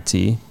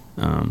AIT,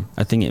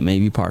 I think it may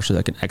be partially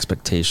like an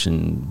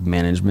expectation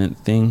management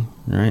thing,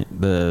 right?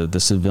 The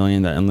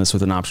civilian that enlists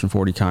with an Option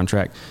 40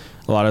 contract,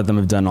 a lot of them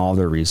have done all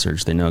their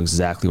research. They know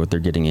exactly what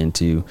they're getting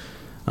into,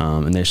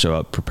 and they show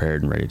up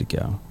prepared and ready to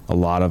go. A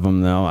lot of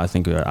them, though, I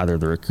think either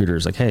the recruiter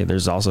is like, hey,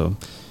 there's also,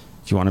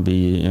 if you want to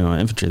be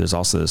infantry, there's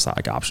also this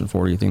like Option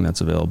 40 thing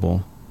that's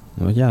available.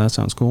 They're like, yeah, that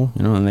sounds cool,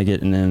 and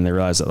then they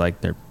realize that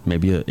like they're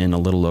maybe in a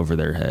little over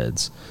their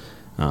heads,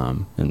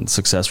 and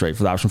success rate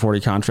for the Option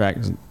 40 contract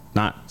is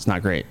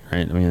not great,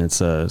 right? I mean,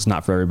 it's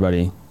not for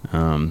everybody.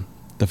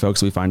 The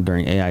folks we find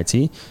during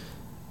AIT,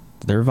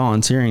 they're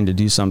volunteering to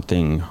do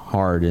something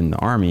hard in the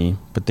Army,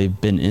 but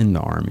they've been in the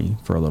Army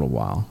for a little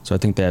while, so I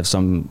think they have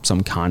some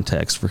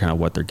context for kind of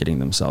what they're getting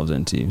themselves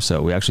into.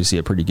 So we actually see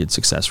a pretty good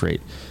success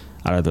rate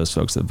out of those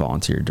folks that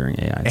volunteered during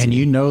AIT.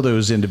 And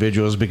those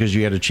individuals because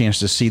you had a chance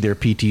to see their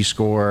PT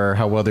score,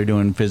 how well they're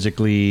doing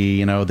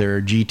physically,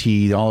 their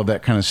GT, all of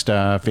that kind of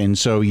stuff. And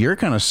so you're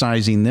kind of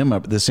sizing them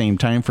up at the same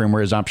time frame,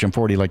 whereas Option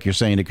 40, like you're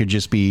saying, it could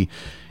just be,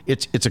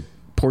 it's a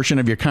portion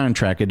of your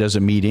contract. It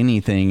doesn't meet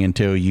anything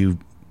until the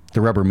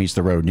rubber meets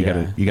the road.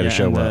 And you got to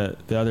show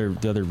up. The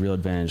other real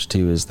advantage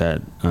too is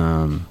that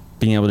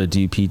being able to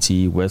do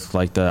PT with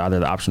like either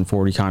the Option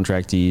 40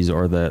 contractees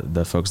or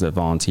the folks that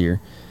volunteer.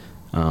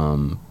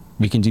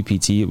 We can do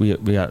PT. We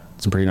got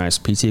some pretty nice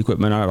PT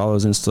equipment out of all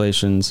those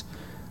installations.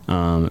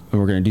 And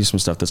we're going to do some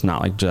stuff that's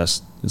not like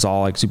it's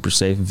all like super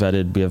safe,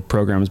 vetted. We have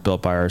programs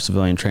built by our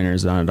civilian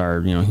trainers down at our,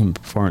 Human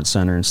Performance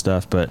Center and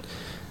stuff. But,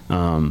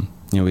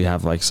 we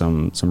have like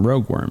some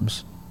rogue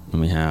worms,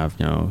 and we have,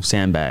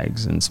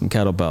 sandbags and some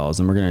kettlebells,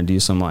 and we're going to do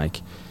some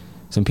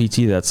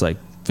PT that's like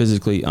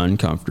physically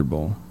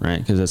uncomfortable, right?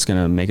 Because that's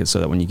going to make it so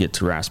that when you get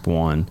to RASP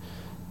 1,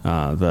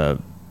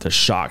 the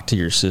shock to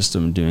your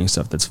system doing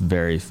stuff that's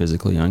very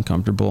physically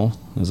uncomfortable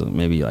is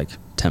maybe like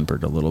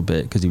tempered a little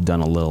bit because you've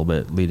done a little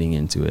bit leading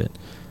into it.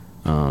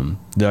 The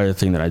other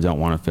thing that I don't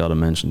want to fail to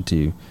mention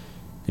too,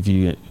 if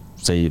you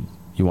say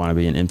you want to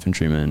be an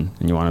infantryman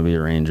and you want to be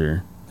a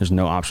Ranger, There's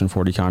no option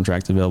 40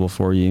 contract available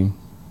for you.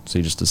 So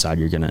you just decide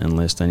you're going to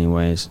enlist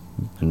anyways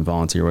and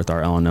volunteer with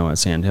our LNO at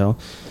Sand Hill.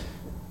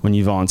 When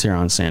you volunteer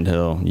on Sand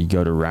Hill, you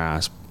go to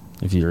RASP.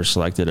 If you're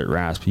selected at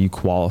RASP, you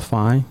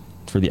qualify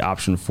for the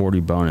option 40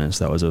 bonus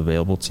that was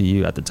available to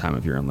you at the time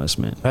of your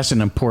enlistment. That's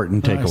an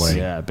important takeaway.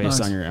 Yeah,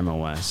 based on your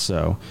MOS.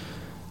 So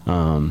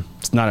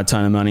it's not a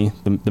ton of money.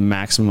 The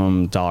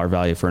maximum dollar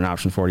value for an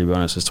option 40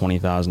 bonus is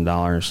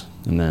 $20,000,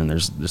 and then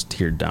there's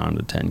tiered down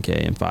to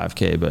 10K and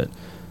 5K. But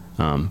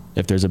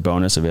if there's a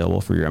bonus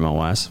available for your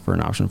MOS for an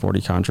option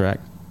 40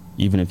 contract,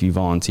 even if you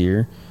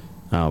volunteer,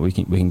 we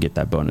can get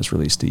that bonus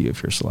released to you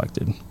if you're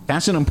selected.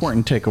 That's an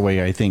important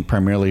takeaway, I think,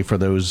 primarily for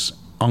those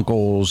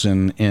uncles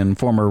and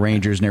former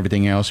Rangers and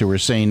everything else who were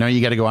saying, no,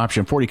 you got to go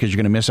option 40 because you're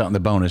going to miss out on the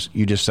bonus.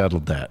 You just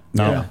settled that.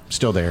 No,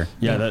 still there.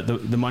 Yeah,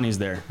 the money's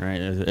there,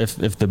 right?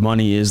 If the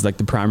money is like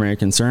the primary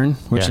concern,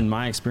 which in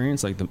my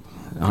experience, like the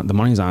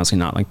money's honestly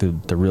not like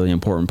the really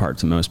important part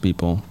to most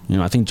people. You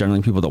know, I think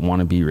generally people that want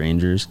to be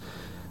Rangers,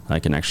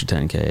 like an extra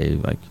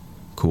 10K, like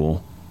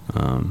cool.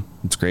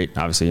 It's great.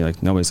 Obviously,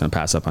 like nobody's going to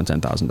pass up on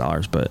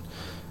 $10,000, but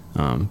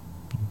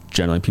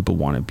generally people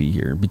want to be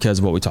here because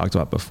of what we talked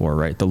about before,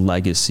 right? The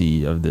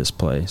legacy of this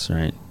place,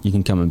 right? You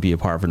can come and be a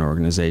part of an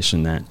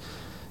organization that,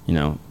 you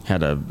know,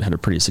 had a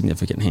pretty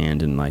significant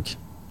hand in, like,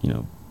 you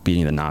know,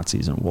 beating the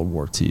Nazis in World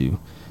War II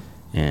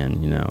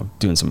and, you know,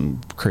 doing some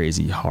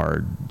crazy,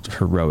 hard,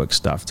 heroic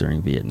stuff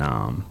during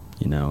Vietnam.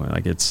 You know,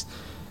 like it's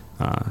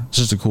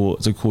just a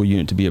cool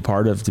unit to be a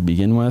part of to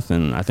begin with.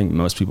 And I think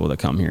most people that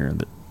come here,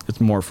 it's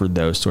more for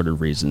those sort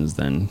of reasons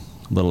than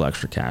a little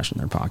extra cash in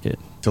their pocket.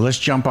 So let's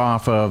jump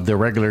off of the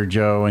regular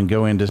Joe and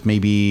go into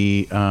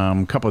maybe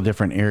a couple of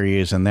different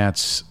areas. And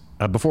that's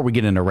before we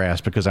get into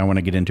RASP, because I want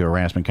to get into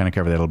RASP and kind of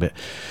cover that a little bit.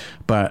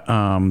 But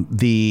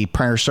the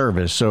prior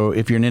service. So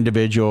if you're an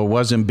individual,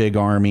 was in big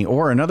Army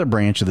or another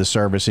branch of the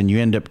service, and you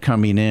end up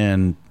coming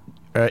in,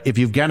 if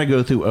you've got to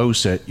go through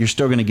OSET, you're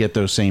still going to get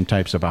those same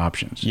types of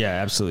options. Yeah,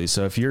 absolutely.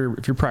 So if you're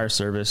prior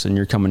service and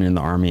you're coming in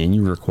the Army and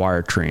you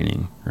require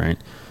training, right?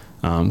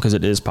 Because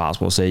it is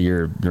possible, say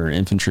you're an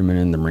infantryman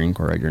in the Marine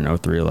Corps, right? You're an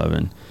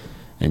 0311,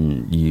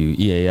 and you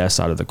EAS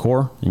out of the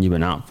Corps, and you've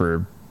been out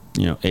for,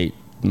 you know, 8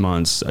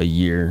 months, a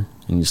year,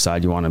 and you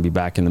decide you want to be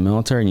back in the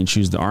military, and you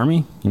choose the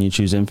Army, and you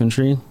choose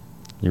infantry,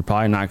 you're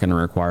probably not going to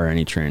require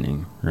any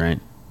training, right?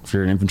 If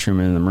you're an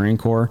infantryman in the Marine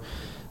Corps,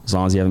 as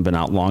long as you haven't been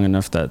out long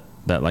enough that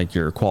like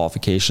your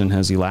qualification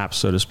has elapsed,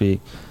 so to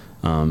speak.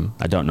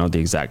 I don't know the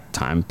exact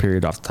time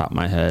period off the top of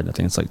my head. I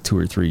think it's like 2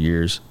 or 3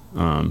 years.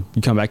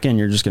 You come back in,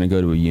 you're just going to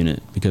go to a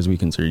unit because we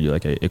consider you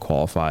like a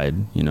qualified,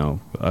 you know,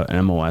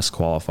 an MOS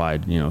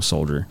qualified, you know,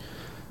 soldier.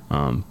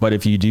 But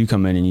if you do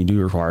come in and you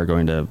do require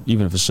going to,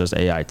 even if it's just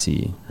AIT,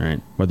 right,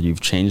 whether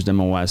you've changed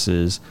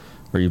MOSs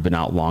or you've been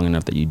out long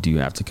enough that you do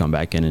have to come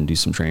back in and do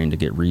some training to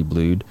get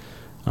re-blued,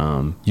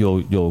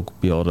 you'll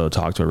be able to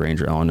talk to a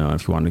Ranger LNO.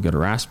 If you want to go to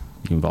RASP,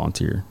 you can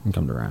volunteer and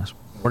come to RASP.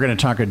 We're going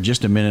to talk in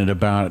just a minute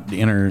about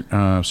the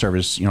inter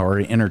service, you know, or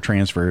inter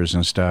transfers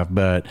and stuff.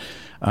 But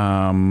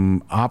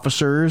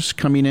officers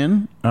coming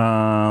in,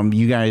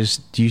 you guys,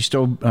 do you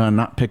still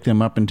not pick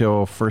them up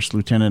until first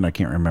lieutenant? I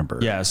can't remember.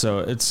 Yeah, so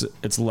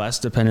it's less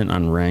dependent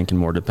on rank and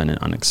more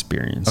dependent on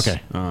experience.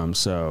 Okay.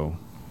 So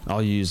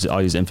I'll use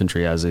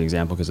infantry as an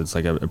example because it's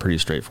like a pretty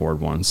straightforward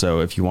one.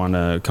 So if you want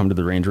to come to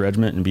the Ranger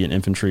Regiment and be an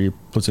infantry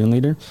platoon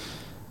leader,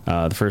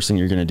 the first thing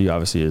you're going to do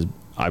obviously is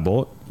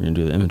I-bullet. You're going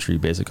to do the infantry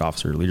basic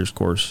officer leaders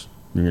course.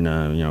 You're going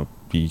to, you know,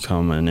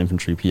 become an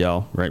infantry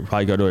PL, right?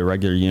 Probably go to a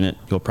regular unit.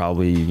 You'll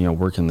probably, you know,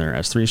 work in their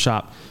S3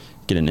 shop,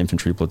 get an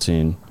infantry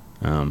platoon.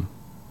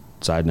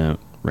 Side note,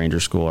 Ranger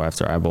school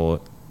after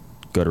I-bullet,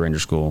 go to Ranger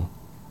school,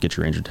 get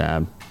your Ranger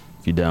tab.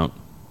 If you don't,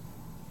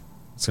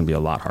 it's going to be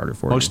a lot harder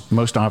for you.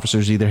 Most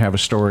officers either have a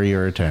story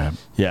or a tab.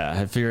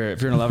 Yeah, if you're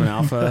an 11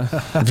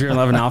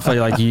 Alpha,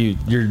 like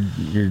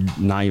you're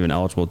not even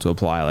eligible to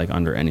apply like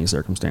under any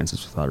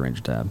circumstances without a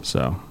Ranger tab.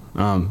 So,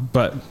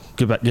 but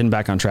getting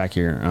back on track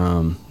here,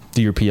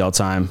 do your PL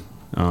time.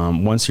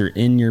 Once you're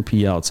in your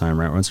PL time,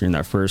 right? Once you're in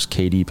that first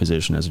KD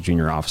position as a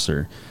junior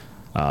officer,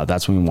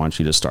 that's when we want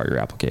you to start your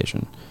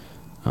application.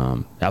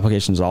 The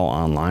application is all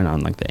online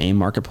on like the AIM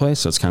marketplace,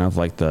 so it's kind of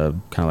like the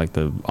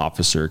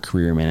officer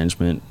career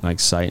management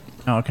like site.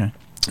 Oh, okay.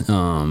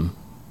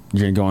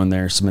 You're gonna go in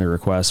there, submit a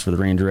request for the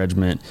Ranger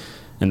Regiment,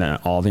 and then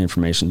all the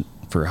information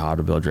for how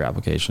to build your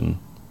application,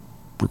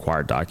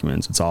 required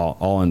documents. It's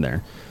all in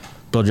there.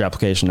 Build your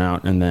application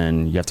out, and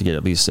then you have to get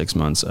at least 6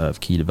 months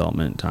of key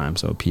development time,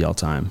 so PL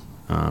time,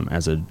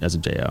 as a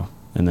JO,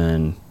 and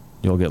then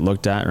you'll get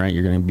looked at. Right,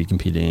 you're going to be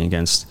competing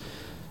against,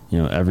 you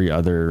know, every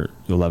other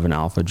 11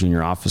 Alpha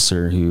junior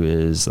officer who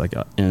is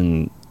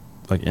in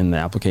the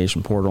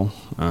application portal.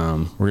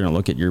 We're going to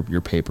look at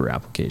your paper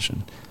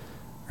application,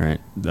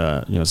 right?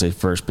 You know, say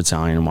 1st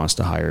Battalion wants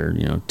to hire,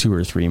 you know, 2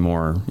 or 3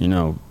 more, you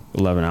know,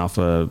 11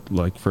 Alpha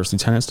like first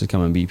lieutenants to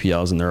come and be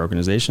PLs in their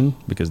organization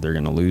because they're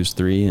going to lose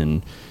 3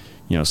 in,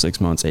 you know,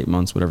 6 months, 8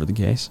 months, whatever the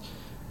case.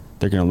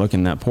 They're going to look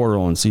in that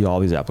portal and see all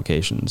these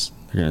applications.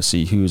 They're going to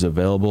see who's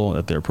available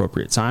at their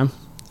appropriate time,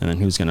 and then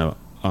who's going to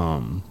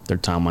their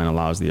timeline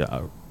allows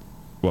the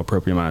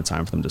appropriate amount of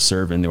time for them to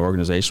serve in the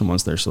organization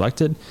once they're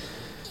selected.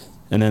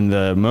 And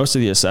then most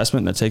of the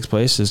assessment that takes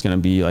place is going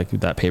to be like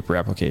that paper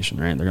application,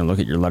 right? They're going to look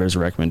at your letters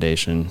of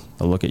recommendation.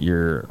 They'll look at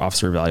your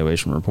officer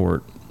evaluation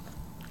report.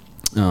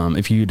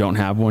 If you don't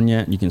have one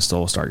yet, you can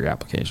still start your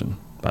application,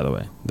 by the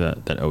way,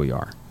 that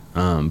OER.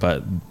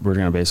 But we're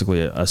going to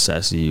basically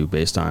assess you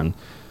based on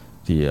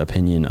the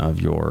opinion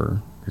of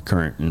your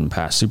current and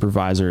past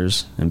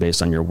supervisors and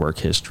based on your work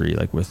history,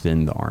 like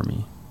within the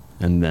Army.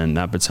 And then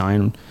that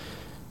battalion,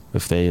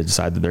 if they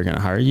decide that they're going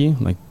to hire you,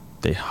 like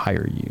they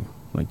hire you.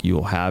 Like you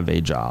will have a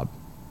job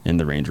in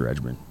the Ranger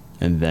Regiment,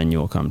 and then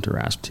you'll come to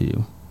RASP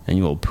 2, and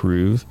you will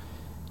prove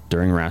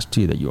during RASP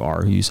 2 that you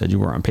are who you said you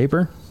were on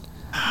paper.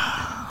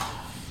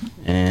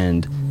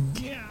 And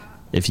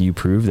if you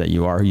prove that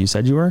you are who you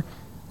said you were,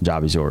 the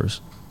job is yours.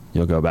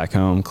 You'll go back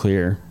home,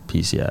 clear,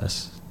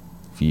 PCS.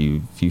 If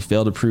you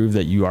fail to prove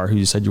that you are who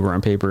you said you were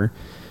on paper,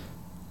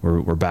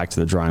 we're back to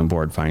the drawing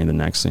board, finding the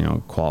next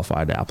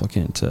qualified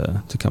applicant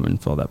to come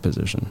and fill that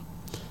position.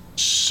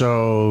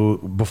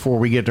 So before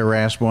we get to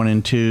RASP 1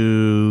 and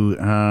 2,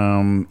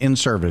 in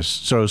service,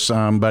 so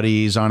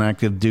somebody's on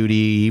active duty,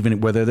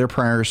 even whether they're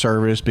prior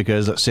service,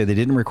 because let's say they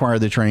didn't require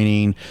the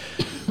training,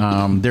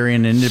 they're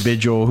an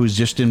individual who's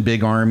just in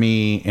big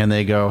Army, and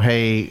they go,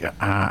 hey,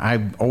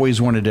 I've always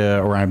wanted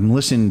to, or I'm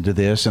listening to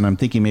this, and I'm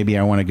thinking maybe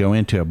I want to go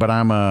into it, but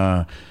I'm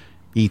a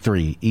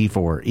E3,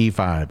 E4,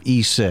 E5,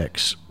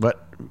 E6,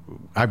 but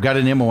I've got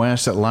an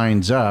MOS that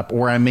lines up,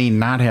 or I may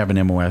not have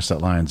an MOS that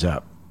lines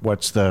up.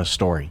 What's the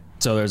story?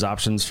 So there's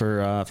options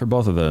for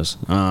both of those.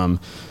 The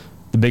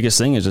biggest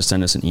thing is just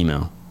send us an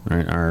email.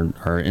 Right?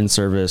 Our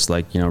in-service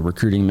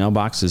recruiting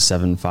mailbox is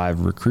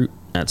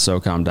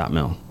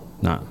 75recruit@socom.mil.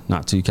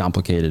 Not too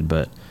complicated,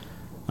 but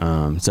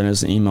send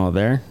us an email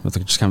there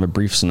with just kind of a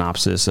brief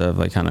synopsis of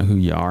like kind of who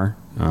you are.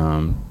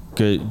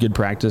 Good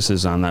practice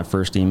is on that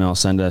first email.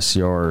 Send us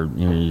your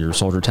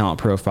soldier talent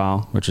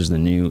profile, which is the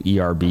new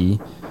ERB.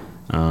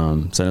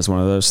 Send us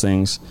one of those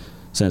things.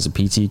 Send us a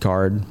PT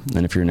card,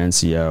 and if you're an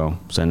NCO,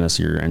 send us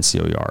your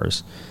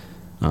NCOERs.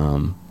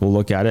 We'll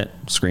look at it,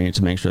 screen it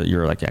to make sure that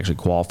you're like actually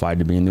qualified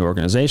to be in the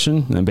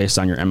organization, and then based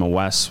on your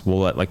MOS, we'll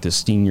let like the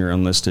senior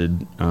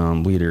enlisted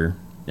leader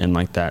in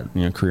like that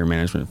career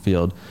management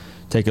field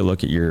take a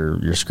look at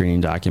your screening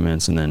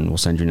documents, and then we'll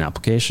send you an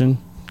application,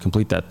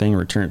 complete that thing,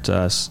 return it to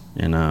us,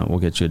 and we'll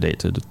get you a date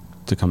to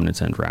come and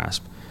attend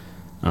RASP.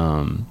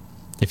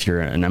 If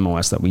you're an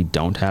MOS that we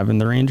don't have in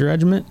the Ranger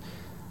Regiment,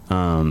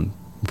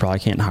 we probably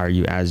can't hire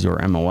you as your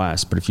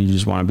MOS, but if you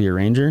just want to be a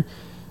Ranger,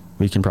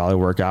 we can probably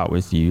work out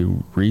with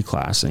you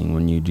reclassing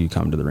when you do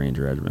come to the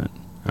Ranger Regiment.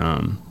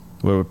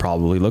 What it would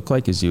probably look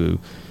like is you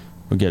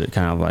would get it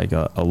kind of like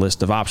a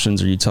list of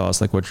options, or you tell us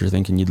like what you're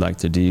thinking you'd like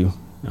to do.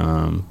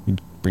 We'd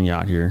bring you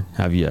out here,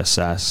 have you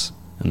assess,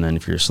 and then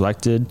if you're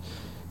selected,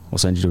 we'll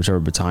send you to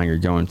whichever battalion you're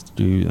going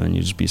to, and then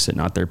you just be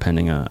sitting out there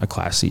pending a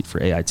class seat for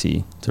AIT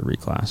to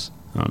reclass.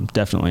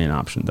 Definitely an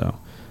option though.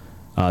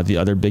 The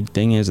other big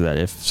thing is that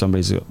if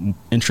somebody's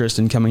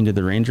interested in coming to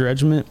the Ranger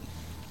Regiment,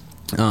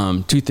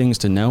 two things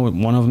to know.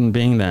 One of them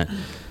being that,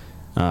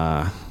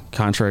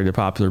 contrary to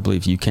popular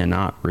belief, you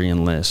cannot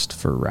re-enlist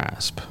for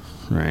RASP,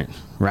 right?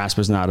 RASP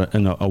is not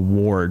an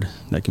award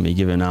that can be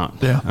given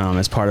out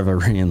as part of a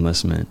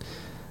re-enlistment.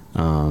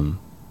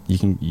 You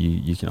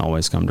can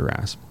always come to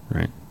RASP,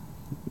 right?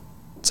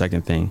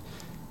 Second thing,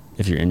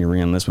 if you're in your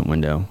re-enlistment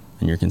window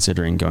and you're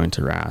considering going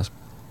to RASP,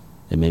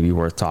 it may be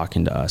worth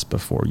talking to us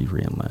before you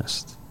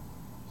re-enlist,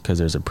 because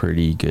there's a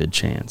pretty good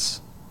chance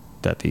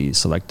that the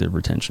selective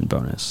retention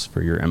bonus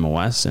for your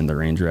MOS and the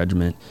Ranger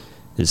Regiment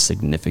is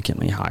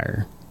significantly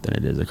higher than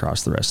it is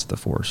across the rest of the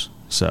force.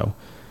 So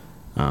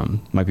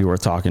might be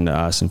worth talking to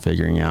us and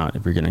figuring out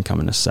if you're going to come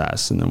and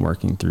assess, and then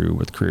working through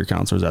with career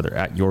counselors either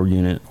at your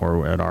unit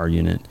or at our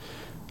unit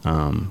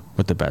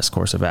what the best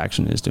course of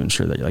action is to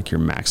ensure that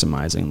you're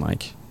maximizing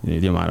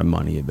the amount of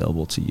money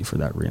available to you for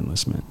that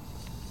re-enlistment.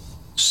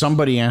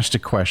 Somebody asked a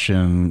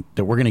question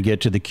that we're going to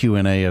get to the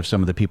Q&A of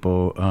some of the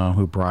people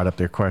who brought up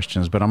their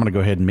questions, but I'm going to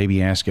go ahead and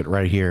maybe ask it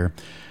right here.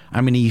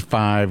 I'm an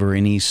E5 or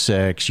an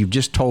E6. You've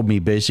just told me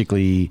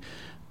basically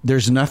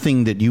there's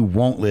nothing that you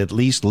won't at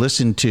least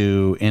listen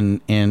to and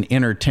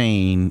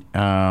entertain,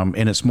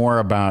 and it's more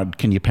about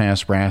can you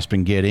pass RASP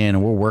and get in,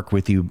 and we'll work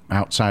with you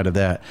outside of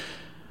that.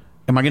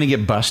 Am I going to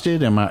get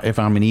busted if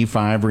I'm an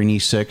E5 or an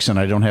E6 and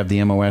I don't have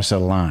the MOS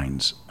that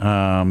aligns?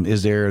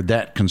 Is there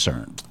that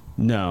concern?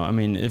 No, I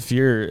mean if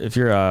you're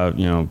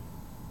an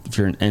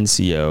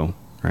NCO,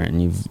 right,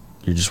 and you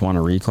just want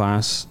to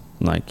reclass,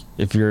 like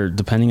if you're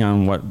depending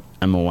on what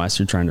MOS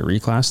you're trying to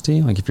reclass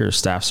to, like if you're a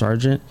staff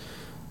sergeant,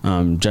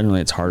 generally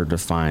it's harder to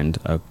find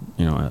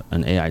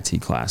an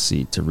AIT class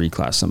seat to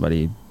reclass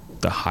somebody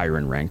the higher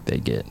in rank they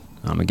get.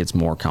 It gets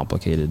more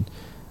complicated,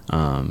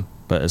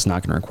 but it's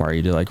not going to require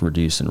you to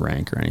reduce in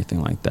rank or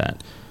anything like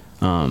that.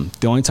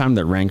 The only time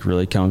that rank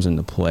really comes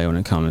into play when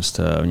it comes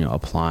to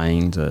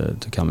applying to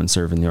come and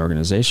serve in the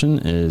organization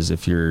is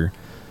if you're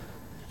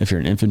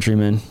an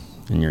infantryman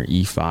and you're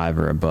E5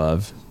 or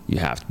above, you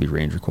have to be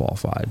Ranger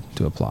qualified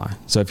to apply.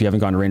 So if you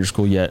haven't gone to Ranger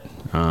school yet,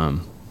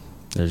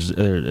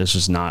 It's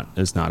just not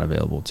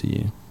available to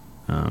you.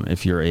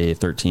 If you're a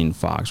 13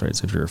 Fox, right?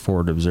 So if you're a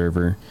forward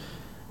observer,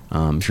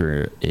 if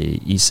you're a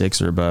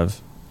E6 or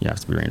above, you have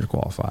to be Ranger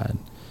qualified.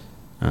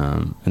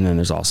 And then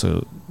there's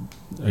also,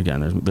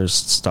 again, there's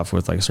stuff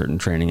with like certain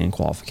training and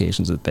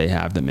qualifications that they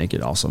have that make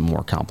it also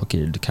more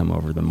complicated to come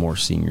over the more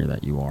senior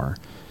that you are.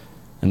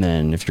 And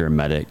then if you're a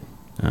medic,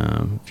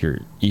 if you're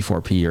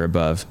E4P or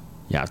above,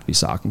 you have to be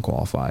SOCM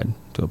qualified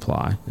to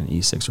apply, and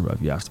E6 or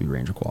above, you have to be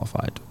Ranger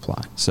qualified to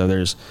apply. So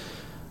there's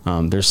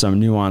some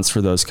nuance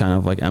for those kind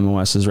of like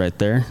MOSs right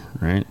there,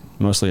 right?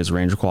 Mostly it's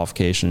Ranger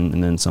qualification,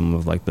 and then some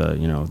of like the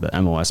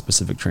MOS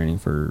specific training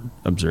for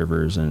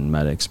observers and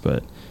medics.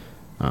 But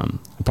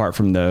apart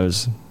from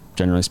those,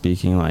 generally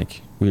speaking,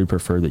 like we would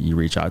prefer that you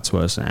reach out to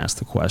us and ask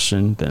the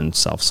question than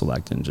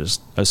self-select and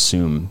just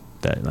assume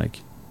that like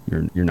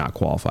you're not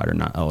qualified or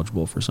not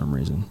eligible for some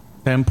reason.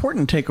 The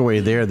important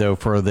takeaway there, though,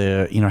 for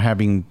the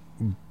having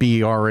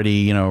be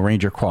already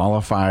Ranger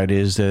qualified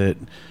is that,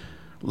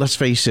 let's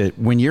face it,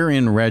 when you're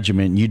in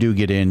regiment, you do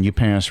get in, you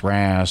pass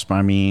RASP.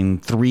 I mean,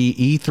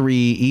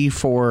 E3,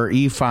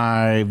 E4,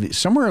 E5,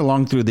 somewhere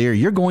along through there,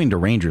 you're going to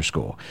Ranger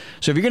school.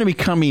 So if you're going to be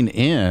coming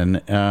in,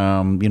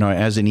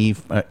 as an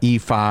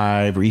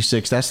E5 or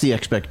E6, that's the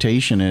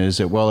expectation is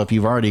that, well, if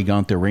you've already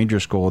gone through Ranger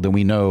school, then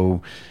we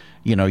know,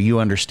 you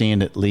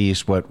understand at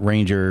least what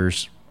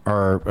Rangers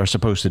are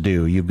supposed to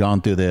do. You've gone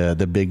through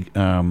the big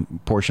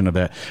portion of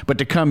that. But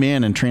to come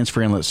in and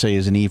transfer in, let's say,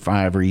 as an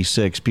E5 or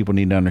E6, people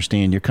need to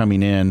understand you're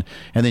coming in,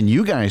 and then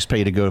you guys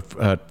pay to go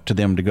to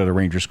them to go to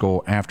Ranger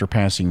school after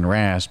passing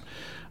RASP.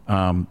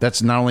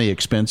 That's not only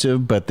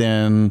expensive, but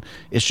then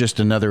it's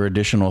just another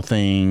additional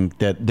thing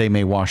that they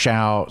may wash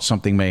out.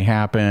 Something may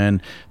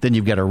happen. Then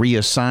you've got to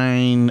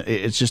reassign.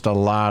 It's just a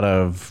lot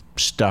of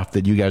stuff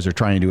that you guys are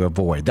trying to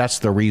avoid. That's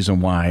the reason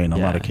why in a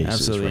lot of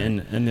cases. Absolutely.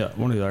 Right? And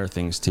one of the other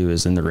things too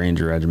is in the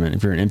Ranger regiment,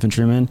 if you're an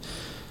infantryman,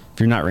 if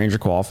you're not Ranger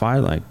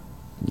qualified, like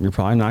you're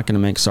probably not going to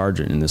make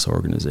sergeant in this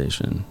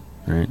organization,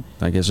 right?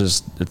 Like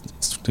it's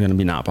going to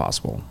be not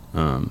possible.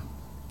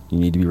 You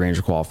need to be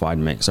Ranger qualified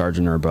and make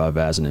sergeant or above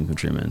as an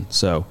infantryman.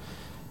 So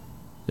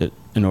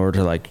in order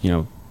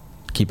to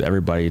keep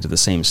everybody to the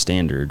same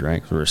standard,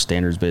 right? We're a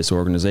standards-based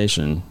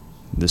organization.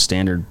 The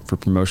standard for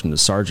promotion to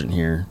sergeant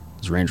here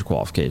is Ranger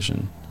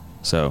qualification.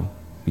 So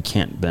we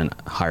can't then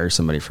hire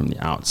somebody from the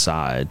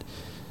outside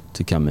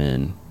to come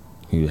in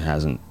who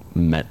hasn't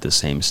met the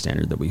same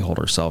standard that we hold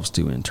ourselves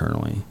to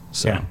internally.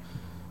 So, yeah.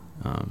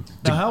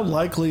 Now, how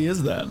likely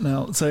is that?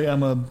 Now, say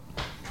I'm an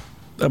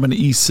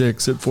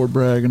E6 at Fort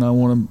Bragg, and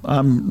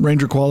I'm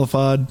Ranger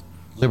qualified.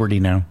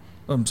 Liberty now.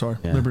 I'm sorry,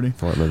 Yeah, Liberty.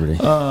 Fort Liberty.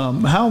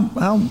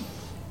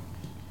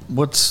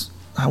 What's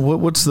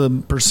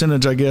the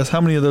percentage? I guess how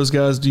many of those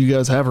guys do you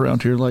guys have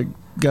around here? Like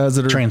guys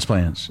that are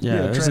transplants.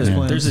 Yeah,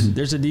 transplants.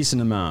 There's a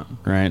decent amount,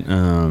 right?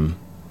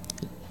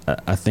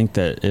 I think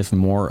that if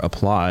more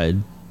applied,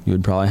 you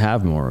would probably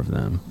have more of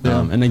them.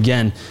 Yeah. And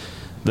again,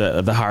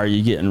 the higher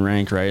you get in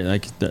rank, right?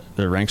 Like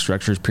the rank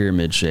structure is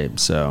pyramid shaped.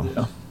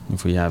 So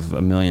if we have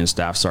 1 million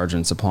staff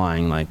sergeants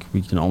applying, like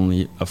we can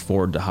only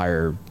afford to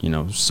hire,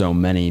 so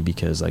many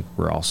because like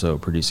we're also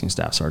producing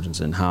staff sergeants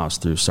in house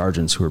through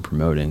sergeants who are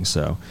promoting.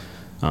 So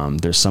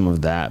there's some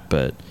of that,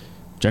 but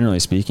generally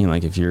speaking,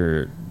 like if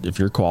you're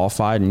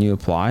qualified and you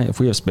apply, if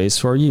we have space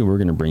for you, we're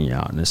going to bring you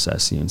out and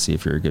assess you and see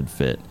if you're a good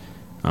fit.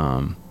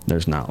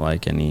 There's not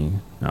like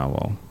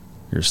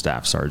you're a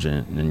staff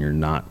sergeant and you're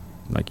not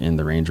like in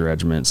the Ranger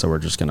regiment, so we're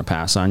just going to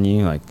pass on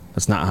you. Like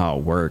that's not how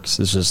it works.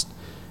 It's just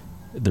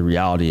the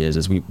reality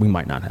is we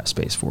might not have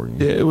space for you.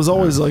 Yeah, it was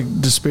always like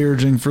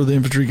disparaging for the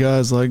infantry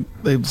guys. Like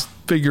they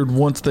figured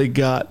once they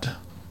got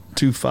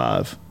to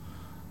 5,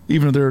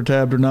 even if they were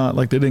tabbed or not,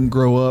 like they didn't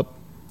grow up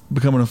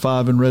becoming a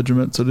 5 in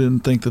regiment, so they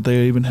didn't think that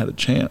they even had a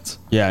chance.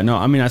 Yeah, no,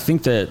 I mean, I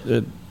think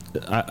that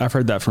I've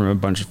heard that from a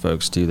bunch of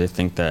folks too. They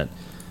think that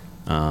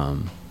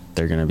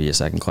they're going to be a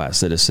second-class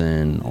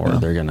citizen or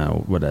they're going to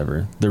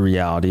whatever. The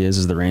reality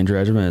is the Ranger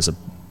regiment is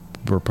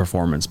we're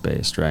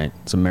performance-based, right?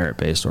 It's a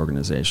merit-based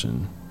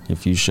organization.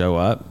 If you show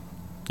up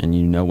and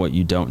you know what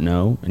you don't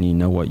know and you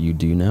know what you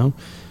do know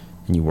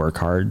and you work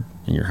hard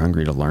and you're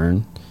hungry to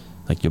learn,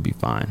 like you'll be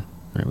fine.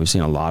 Right? We've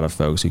seen a lot of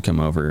folks who come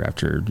over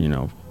after,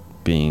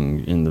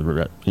 being in the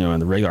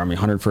regular Army,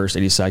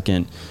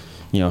 101st,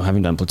 82nd,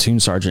 having done platoon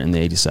sergeant in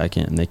the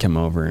 82nd, and they come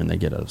over and they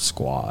get a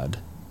squad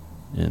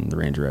in the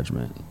Ranger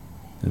regiment.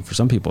 And for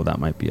some people, that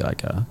might be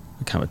like a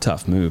kind of a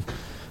tough move.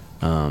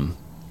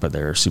 But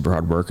they're super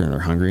hard worker and they're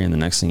hungry, and the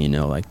next thing you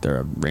know, like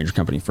they're a Ranger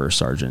Company first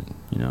sergeant,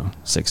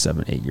 6,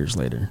 7, 8 years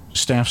later.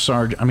 Staff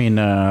sergeant. I mean,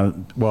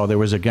 there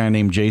was a guy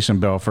named Jason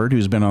Belford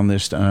who's been on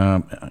this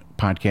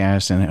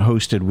podcast and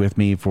hosted with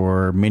me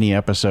for many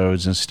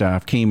episodes and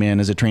stuff. Came in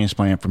as a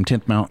transplant from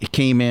 10th Mount. He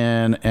came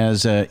in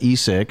as a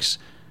E6.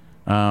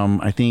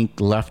 I think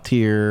left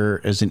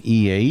here as an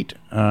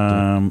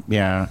E8.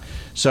 Yeah.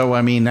 So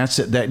I mean,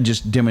 that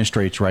just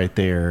demonstrates right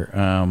there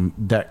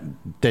that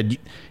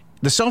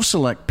the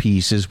self-select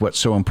piece is what's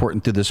so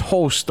important to this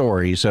whole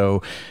story.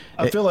 So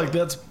I feel like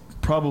that's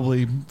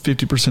probably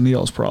 50% of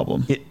y'all's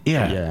problem.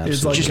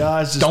 It's like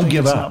guys just don't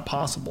give it's up. Not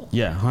possible.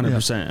 Yeah,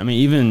 100%. I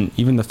mean,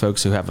 even the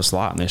folks who have a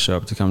slot and they show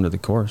up to come to the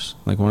course,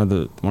 like one of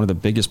the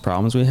biggest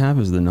problems we have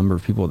is the number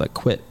of people that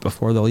quit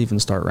before they'll even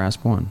start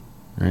RASP 1,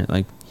 right?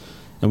 Like,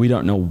 and we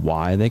don't know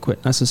why they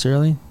quit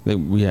necessarily.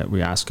 We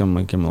ask them,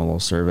 like, give them a little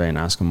survey and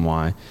ask them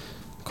why.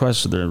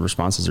 The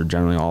responses are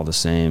generally all the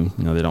same.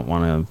 You know, they don't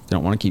want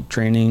to keep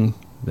training.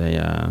 They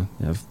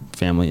have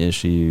family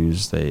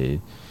issues.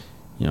 They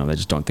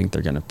just don't think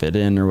they're going to fit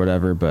in or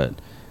whatever. But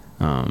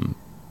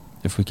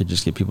if we could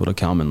just get people to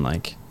come and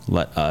like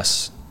let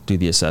us do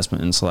the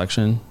assessment and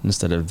selection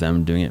instead of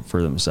them doing it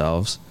for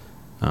themselves,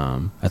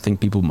 I think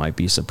people might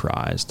be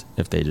surprised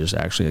if they just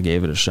actually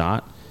gave it a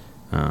shot.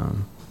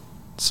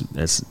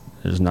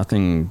 There's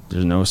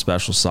no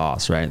special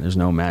sauce, right? There's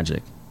no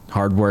magic.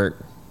 Hard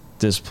work,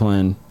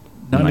 discipline,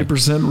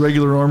 90%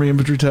 regular Army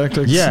infantry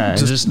tactics. Yeah,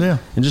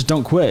 and just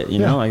don't quit. You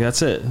know, like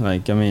that's it.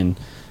 Like, I mean,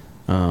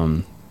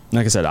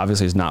 like I said,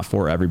 obviously it's not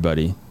for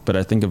everybody, but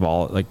I think of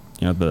all, like,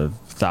 you know, the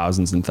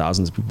thousands and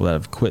thousands of people that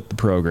have quit the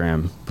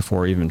program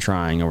before even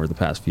trying over the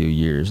past few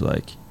years.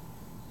 Like,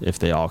 if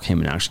they all came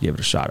and actually gave it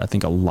a shot, I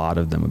think a lot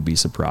of them would be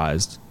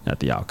surprised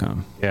at the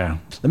outcome. Yeah.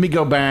 Let me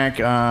go back.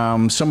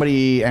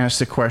 Somebody asked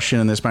the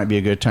question, and this might be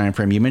a good time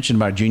frame. You mentioned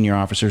about junior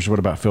officers. What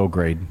about field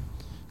grade?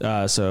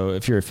 So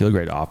if you're a field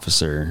grade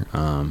officer,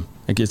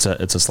 it's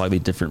a slightly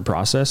different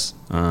process.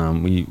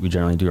 We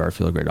generally do our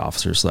field grade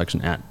officer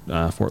selection at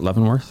Fort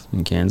Leavenworth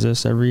in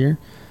Kansas every year,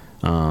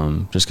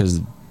 just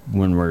because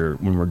when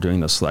we're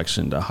doing the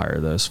selection to hire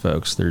those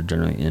folks, they're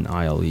generally in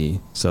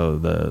ILE, so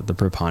the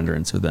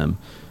preponderance of them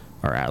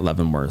are at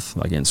Leavenworth,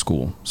 like in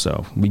school.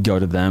 So we go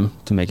to them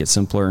to make it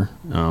simpler.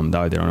 That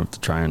way they don't have to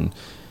try and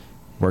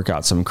work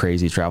out some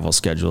crazy travel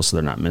schedule so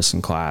they're not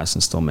missing class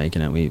and still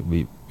making it.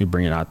 We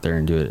bring it out there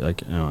and do it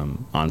like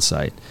on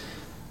site.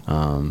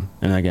 And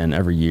again,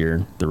 every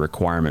year the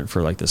requirement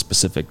for like the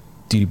specific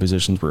duty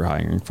positions we're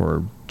hiring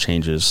for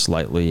changes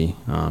slightly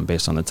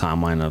based on the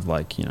timeline of,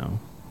 like, you know,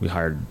 we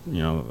hired,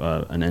 you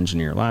know, an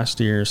engineer last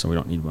year, so we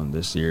don't need one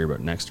this year, but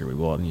next year we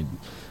will need.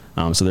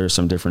 So there's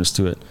some difference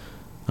to it.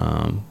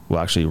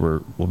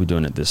 We'll be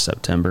doing it this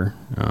September,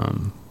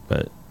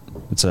 but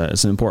it's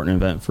an important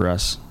event for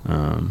us.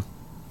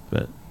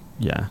 But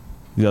yeah,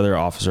 the other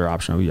officer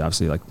option would be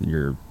obviously like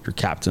your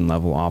captain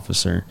level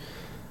officer.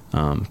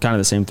 Kind of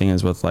the same thing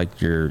as with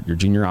like your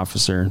junior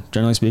officer.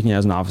 Generally speaking,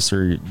 as an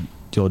officer,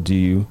 you'll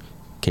do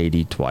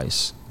KD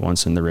twice,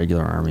 once in the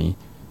regular Army,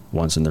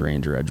 once in the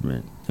Ranger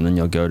Regiment, and then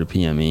you'll go to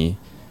PME,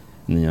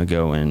 and then you'll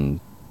go and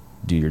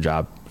do your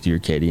job, do your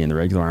KD in the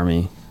regular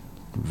Army,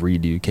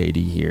 redo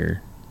KD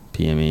here,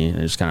 PME,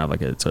 and it's kind of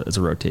like it's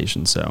a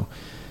rotation. So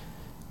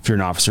if you're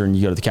an officer and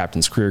you go to the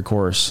captain's career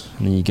course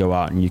and then you go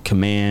out and you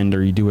command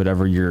or you do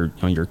whatever your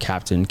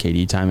captain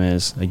KD time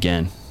is,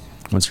 again,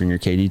 once you're in your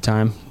KD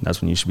time,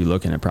 that's when you should be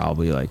looking at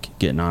probably like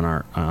getting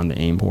on the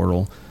AIM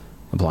portal,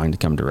 applying to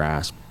come to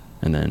RASP,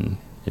 and then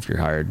if you're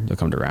hired, you'll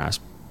come to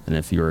RASP. And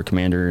if you're a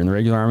commander in the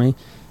regular Army,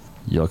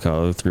 you'll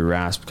go through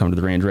RASP, come to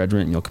the Ranger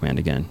Regiment, and you'll command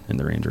again in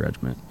the Ranger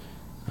Regiment.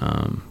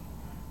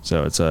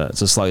 So it's a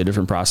slightly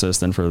different process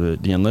than for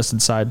the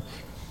enlisted side,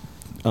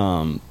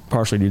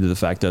 partially due to the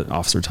fact that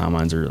officer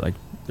timelines are like,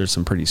 there's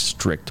some pretty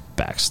strict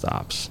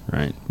backstops,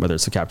 right? Whether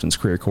it's the captain's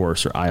career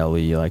course or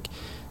ILE, like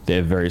they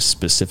have very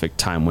specific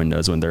time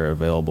windows when they're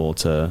available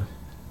to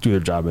do their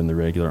job in the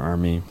regular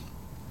Army,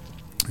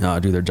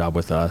 do their job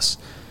with us,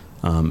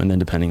 and then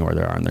depending on where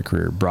they are in their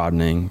career,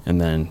 broadening, and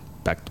then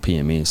back to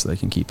PME so they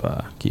can keep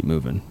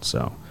moving.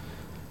 So,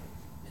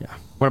 yeah.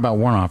 What about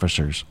warrant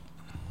officers?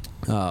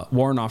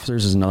 Warrant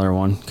officers is another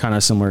one, kind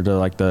of similar to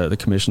like the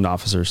commissioned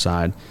officer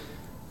side.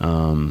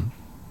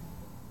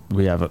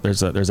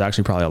 There's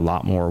actually probably a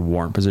lot more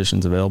warrant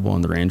positions available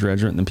in the Ranger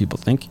Regiment than people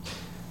think.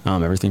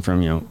 Everything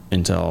from, you know,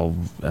 Intel,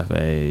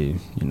 FA,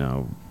 you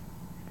know,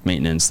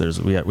 maintenance.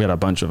 We had a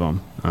bunch of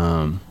them.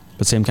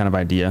 But same kind of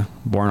idea.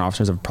 Warrant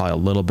officers have probably a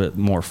little bit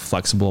more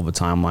flexible of a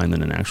timeline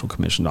than an actual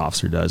commissioned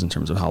officer does in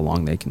terms of how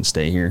long they can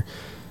stay here.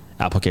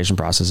 Application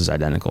process is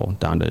identical,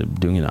 down to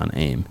doing it on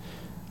AIM.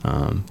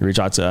 They reach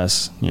out to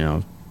us, you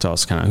know, tell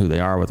us kind of who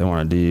they are, what they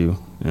want to do,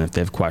 and if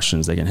they have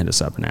questions, they can hit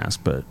us up and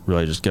ask. But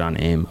really, just get on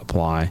AIM,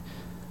 apply,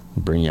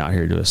 bring you out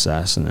here to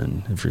assess, and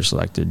then if you're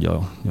selected,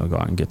 you'll go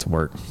out and get to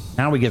work.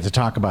 Now we get to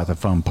talk about the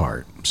fun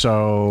part.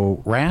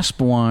 So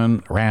RASP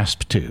 1,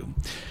 RASP 2.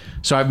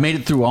 So I've made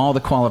it through all the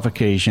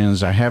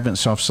qualifications. I haven't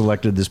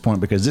self-selected at this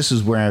point because this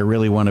is where I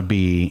really want to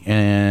be.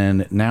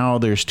 And now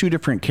there's two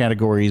different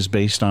categories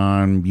based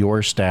on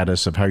your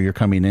status of how you're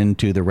coming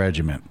into the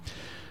regiment.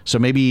 So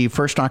maybe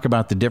first talk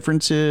about the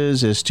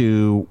differences as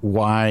to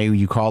why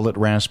you call it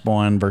RASP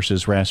 1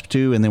 versus RASP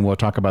 2, and then we'll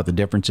talk about the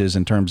differences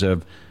in terms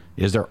of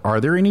are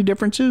there any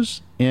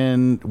differences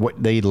in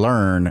what they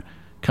learn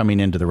coming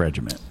into the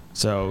regiment?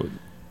 So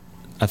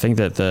I think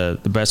that the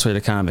best way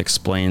to kind of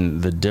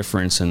explain the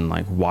difference in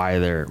like why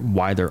there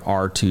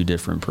are two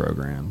different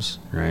programs,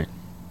 right?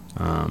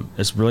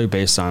 It's really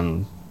based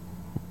on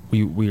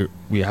we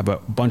have a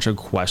bunch of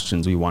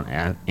questions we want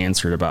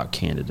answered about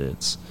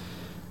candidates.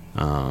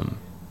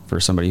 for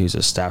somebody who's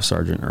a staff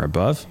sergeant or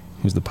above,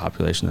 who's the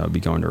population that would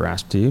be going to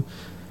RASP 2,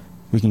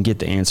 we can get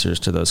the answers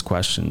to those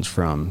questions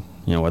from,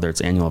 whether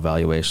it's annual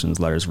evaluations,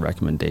 letters of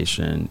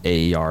recommendation,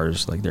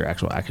 AERs, like their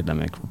actual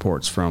academic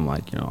reports from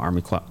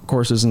Army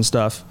courses and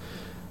stuff.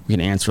 We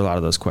can answer a lot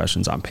of those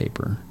questions on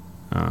paper.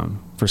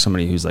 For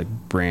somebody who's like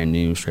brand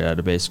new, straight out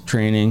of basic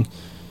training,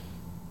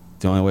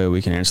 the only way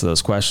we can answer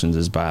those questions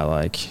is by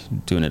like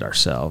doing it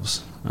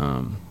ourselves.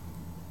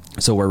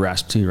 So we're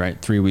RASP 2,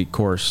 right? 3-week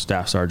course,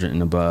 staff sergeant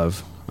and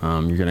above.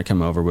 You're going to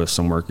come over with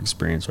some work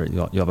experience, right?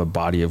 You'll have a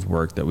body of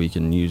work that we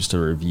can use to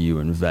review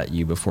and vet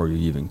you before you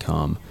even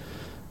come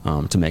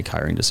to make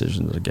hiring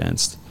decisions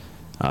against.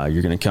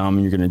 You're going to come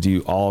and you're going to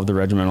do all of the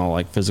regimental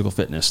like physical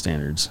fitness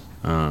standards.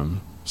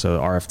 So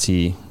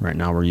RFT, right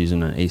now we're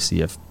using an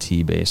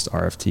ACFT based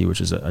RFT, which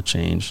is a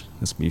change.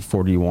 It's going to be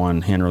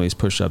 41 hand release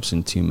push-ups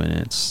in 2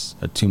 minutes,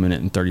 a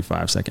 2-minute and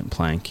 35-second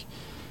plank,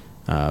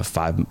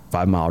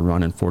 5-mile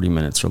run in 40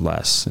 minutes or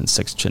less, and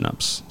 6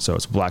 chin-ups. So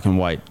it's black and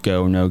white,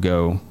 go, no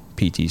go,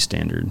 PT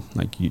standard.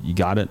 Like you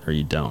got it or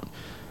you don't.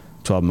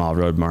 12-mile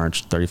road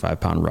march,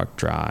 35-pound ruck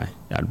dry,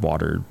 add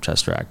water,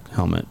 chest rack,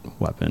 helmet,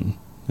 weapon,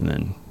 and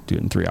then do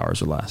it in 3 hours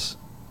or less.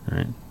 All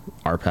right.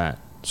 RPAT,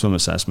 swim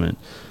assessment.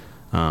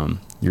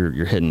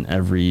 You're hitting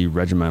every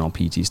regimental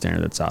PT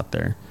standard that's out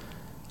there.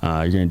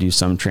 You're going to do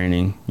some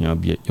training. You'll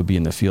be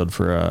in the field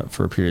for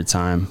a period of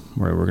time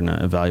where we're going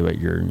to evaluate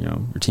your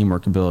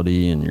teamwork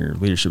ability and your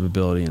leadership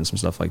ability and some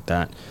stuff like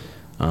that.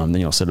 Then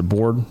you'll set a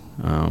board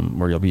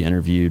where you'll be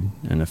interviewed,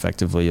 and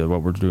effectively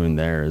what we're doing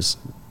there is,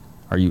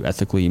 are you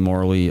ethically,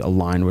 morally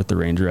aligned with the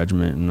Ranger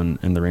Regiment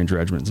and the Ranger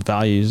Regiment's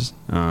values?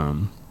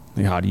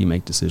 Like how do you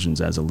make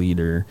decisions as a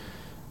leader?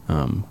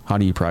 How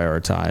do you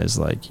prioritize,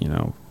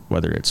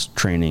 whether it's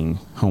training,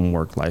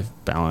 homework, life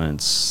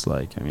balance,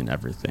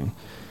 everything.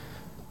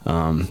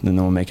 And then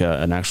we'll make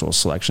an actual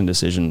selection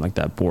decision, like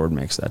that board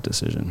makes that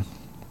decision.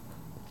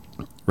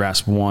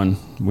 RASP 1,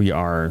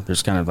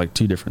 there's kind of like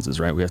two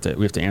differences, right? We have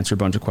to answer a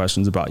bunch of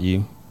questions about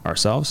you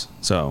ourselves.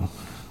 So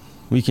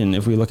we can,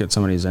 if we look at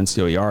somebody's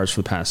NCOERs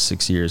for the past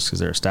 6 years, because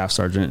they're a staff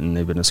sergeant and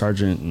they've been a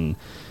sergeant, and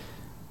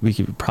we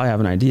could probably have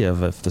an idea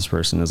of if this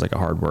person is like a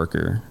hard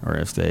worker, or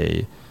if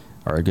they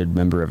are a good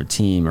member of a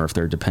team, or if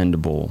they're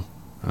dependable.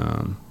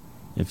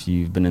 If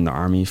you've been in the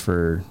Army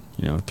for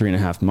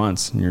 3.5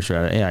 months and you're straight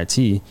out of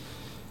AIT,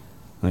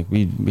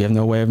 we have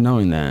no way of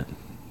knowing that.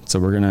 So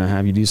we're going to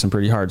have you do some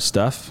pretty hard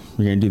stuff.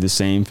 We're going to do the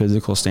same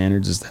physical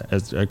standards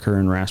as occur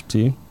in RASP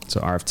 2. So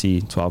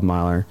RFT,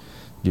 12-miler,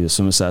 do the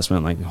swim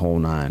assessment, like the whole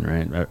 9,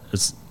 right?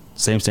 It's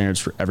same standards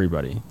for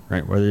everybody,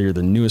 right? Whether you're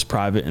the newest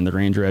private in the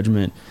Ranger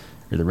Regiment,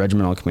 you're the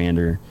regimental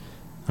commander,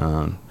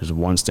 there's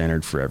one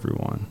standard for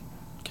everyone.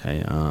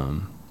 Okay.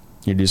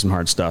 You do some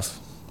hard stuff.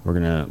 We're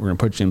gonna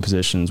put you in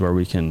positions where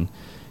we can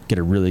get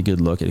a really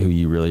good look at who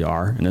you really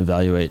are and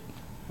evaluate,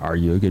 are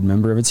you a good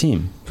member of a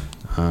team?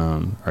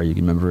 Are you a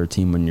good member of a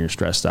team when you're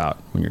stressed out,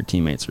 when your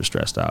teammates are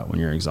stressed out, when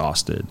you're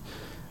exhausted?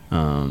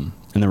 And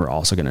then we're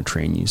also going to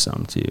train you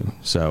some too.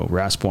 So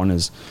RASP 1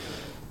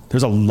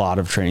 there's a lot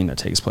of training that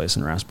takes place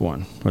in RASP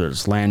 1, whether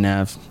it's land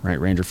nav, right?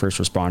 Ranger first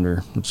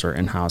responder, which are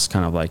in-house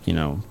kind of like,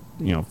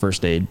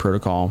 first aid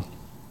protocol,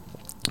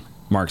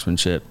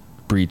 marksmanship,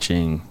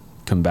 breaching,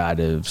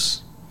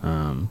 combatives.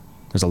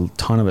 There's a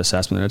ton of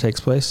assessment that takes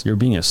place. You're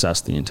being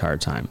assessed the entire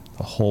time,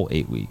 the whole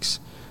 8 weeks.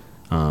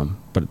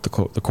 But the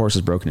course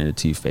is broken into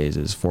 2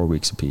 phases, 4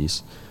 weeks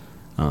apiece.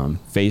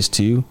 Phase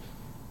 2,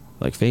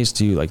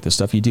 the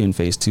stuff you do in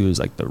phase 2 is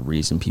like the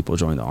reason people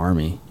join the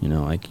Army. You're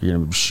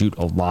going to shoot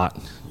a lot.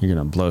 You're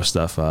going to blow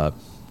stuff up.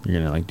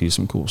 You're going to do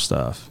some cool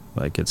stuff.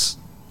 It's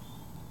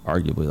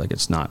arguably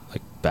it's not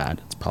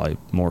bad. It's probably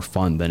more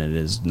fun than it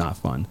is not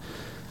fun.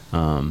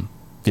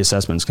 The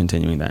assessment's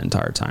continuing that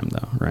entire time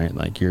though, right?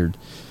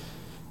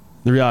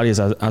 The reality is,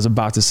 I was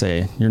about to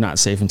say, you're not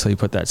safe until you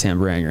put that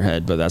tambourine on your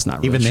head, but that's not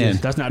really even true. then.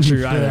 That's not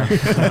true either.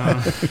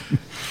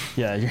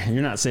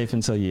 You're not safe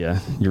until you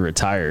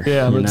retire.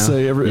 Yeah, let's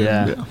say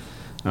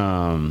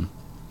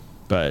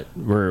but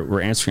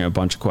we're answering a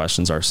bunch of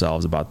questions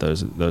ourselves about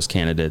those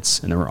candidates,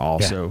 and then we're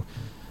also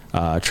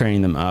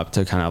training them up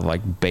to kind of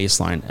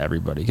baseline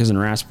everybody. Because in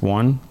RASP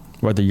 1,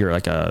 whether you're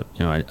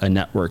a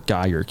network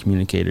guy, you're a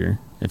communicator,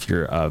 if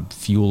you're a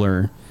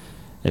fueler,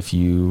 if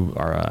you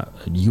are a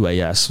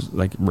UAS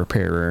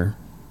repairer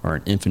or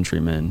an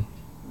infantryman,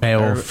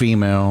 male,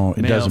 female,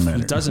 it doesn't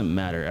matter. It doesn't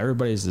matter.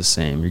 Everybody's the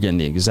same. You're getting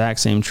the exact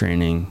same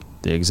training,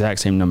 the exact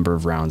same number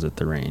of rounds at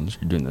the range.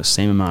 You're doing the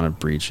same amount of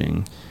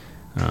breaching.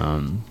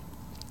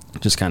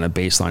 Just kind of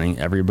baselining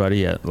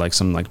everybody at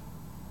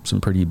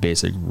some pretty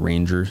basic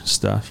Ranger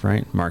stuff,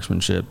 right?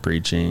 Marksmanship,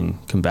 breaching,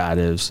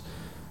 combatives,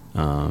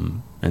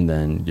 and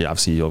then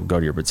obviously you'll go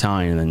to your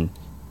battalion, and then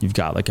you've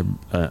got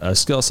a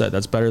skill set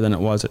that's better than it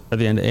was at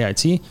the end of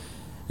AIT. And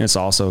it's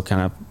also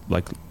kind of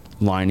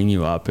lining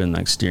you up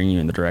and steering you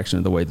in the direction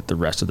of the way that the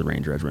rest of the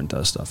Ranger Regiment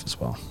does stuff as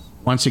well.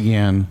 Once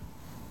again,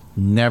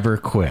 never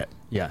quit.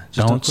 Yeah.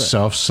 Don't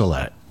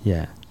self-select.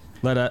 Yeah.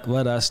 Let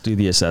us do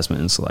the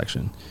assessment and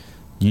selection.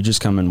 You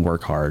just come and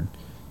work hard.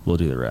 We'll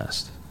do the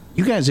rest.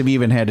 You guys have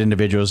even had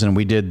individuals, and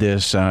we did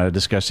this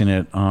discussing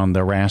it on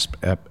the RASP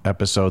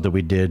episode that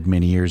we did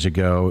many years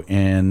ago,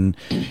 and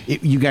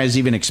you guys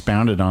even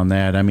expounded on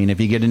that. I mean, if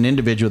you get an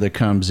individual that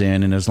comes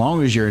in, and as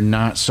long as you're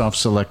not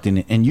self-selecting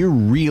and you're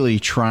really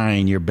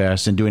trying your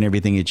best and doing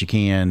everything that you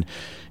can,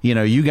 you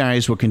know, you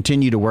guys will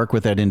continue to work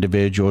with that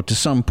individual to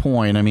some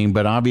point. I mean,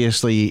 but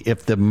obviously,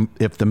 if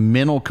the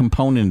mental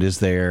component is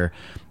there,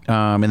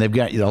 and they've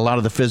got a lot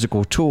of the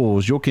physical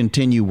tools, you'll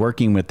continue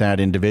working with that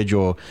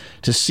individual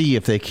to see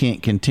if they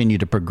can't continue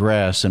to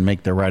progress and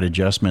make the right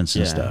adjustments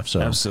and stuff.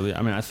 So absolutely.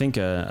 I mean, I think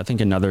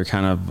another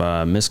kind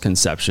of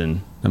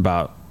misconception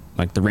about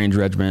like the Ranger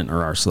Regiment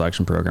or our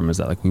selection program is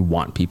that like we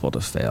want people to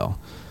fail.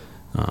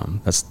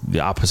 That's the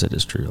opposite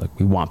is true. Like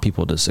we want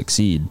people to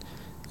succeed.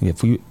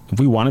 If we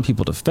wanted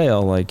people to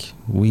fail, like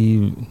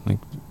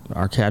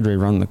our cadre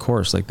run the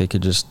course, like they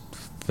could just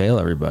fail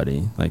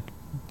everybody. Like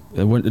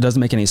it doesn't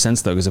make any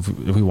sense though, because if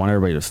we want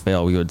everybody to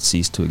fail, we would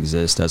cease to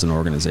exist as an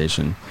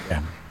organization.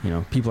 Yeah. You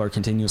know, people are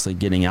continuously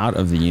getting out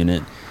of the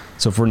unit.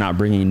 So if we're not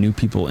bringing new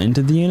people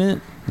into the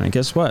unit, then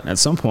guess what? At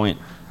some point,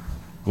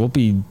 we'll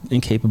be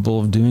incapable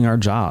of doing our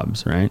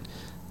jobs, right?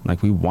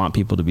 Like we want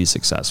people to be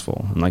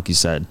successful. And like you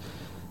said,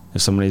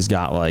 if somebody's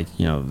got like,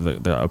 you know,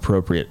 the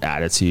appropriate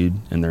attitude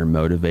and they're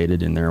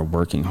motivated and they're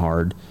working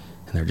hard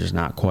and they're just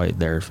not quite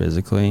there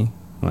physically,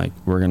 like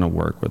we're going to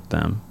work with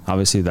them.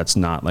 Obviously that's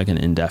not like an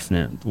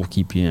indefinite, we'll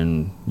keep you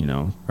in, you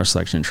know, our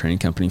selection and training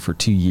company for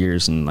 2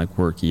 years and like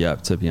work you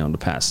up to be able to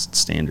pass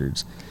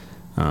standards.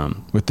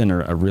 Within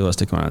a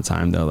realistic amount of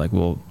time though, like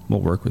we'll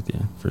work with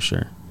you for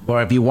sure. Well,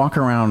 if you walk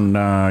around,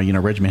 you know,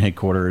 regiment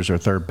headquarters or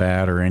 3rd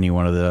Bat or any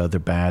one of the other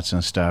bats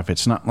and stuff,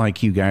 it's not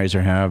like you guys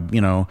have,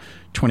 you know,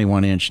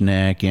 21-inch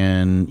neck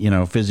and, you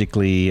know,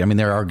 physically. I mean,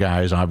 there are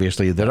guys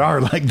obviously that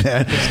are like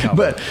that,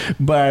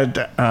 but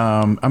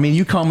I mean,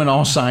 you come in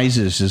all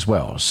sizes as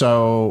well.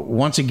 So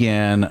once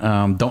again,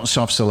 don't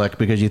self-select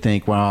because you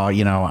think, well,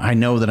 you know, I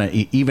know that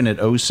even at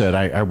OSET,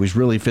 I was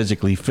really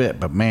physically fit,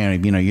 but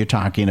man, you know, you're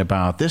talking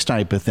about this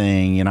type of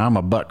thing. You know, I'm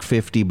a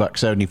 $150,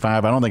 $175.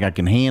 I don't think I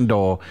can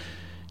handle.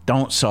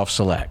 Don't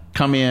self-select.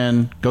 Come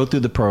in, go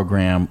through the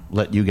program,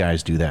 let you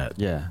guys do that.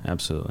 Yeah,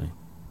 absolutely.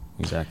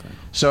 Exactly.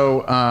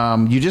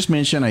 So you just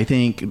mentioned, I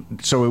think,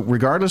 so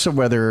regardless of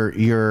whether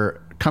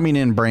you're coming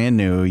in brand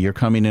new, you're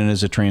coming in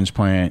as a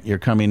transplant, you're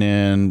coming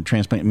in,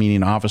 transplant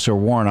meaning officer,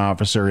 warrant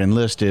officer,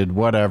 enlisted,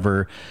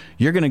 whatever,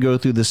 you're going to go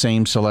through the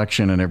same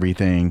selection and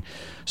everything.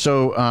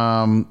 So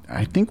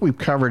I think we've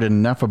covered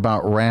enough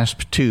about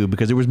RASP-2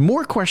 because there was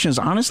more questions,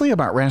 honestly,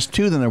 about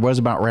RASP-2 than there was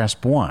about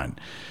RASP-1.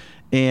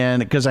 And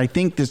because I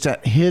think there's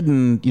that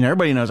hidden, you know,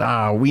 everybody knows,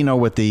 we know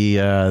what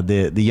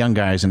the young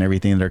guys and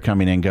everything that are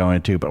coming in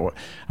going to. But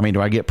I mean,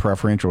 do I get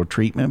preferential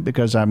treatment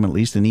because I'm at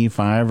least an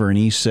E5 or an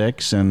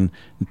E6? And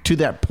to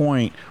that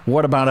point,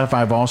 what about if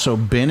I've also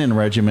been in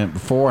regiment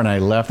before and I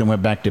left and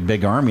went back to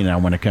big Army and I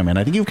want to come in?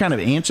 I think you've kind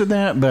of answered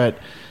that, but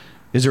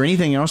is there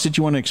anything else that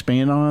you want to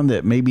expand on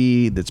that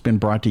maybe that's been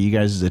brought to you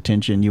guys'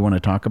 attention you want to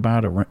talk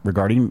about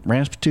regarding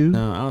RASP-2?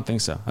 No, I don't think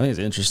so. I think it's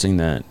interesting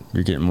that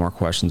you're getting more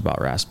questions about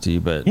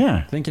RASP-2, but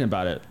thinking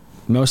about it,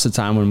 most of the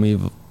time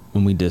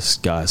when we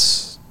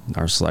discuss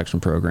our selection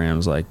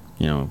programs, like,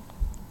 you know,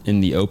 in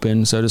the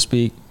open, so to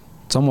speak,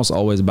 it's almost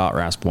always about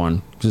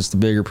RASP-1. Just the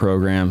bigger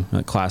program,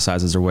 like class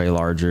sizes are way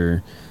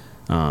larger.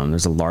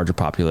 There's a larger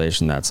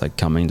population that's like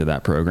coming to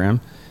that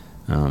program.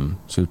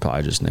 So we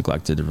probably just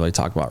neglected to really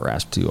talk about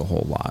RASP-2 a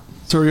whole lot.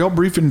 So are y'all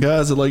briefing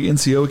guys at like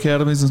NCO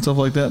academies and stuff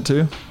like that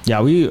too? Yeah,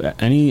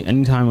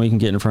 anytime we can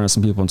get in front of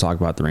some people and talk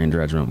about the Ranger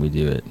Regiment, we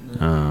do it.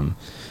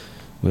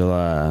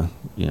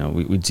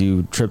 We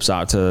do trips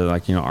out to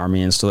like, you know,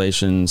 Army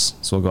installations.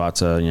 So we'll go out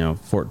to, you know,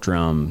 Fort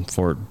Drum,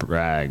 Fort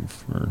Bragg,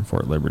 or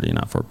Fort Liberty,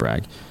 not Fort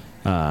Bragg,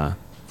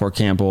 Fort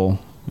Campbell.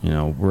 You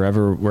know,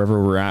 wherever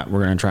we're at,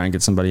 we're going to try and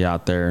get somebody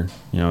out there,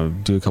 you know,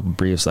 do a couple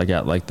briefs like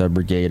at like the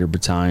brigade or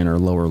battalion or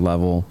lower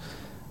level,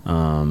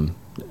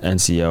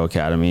 NCO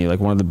academy. Like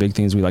one of the big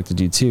things we like to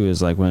do too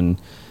is like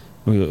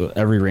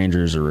every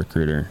Ranger is a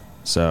recruiter.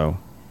 So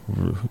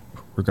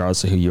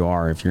regardless of who you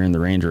are, if you're in the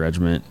Ranger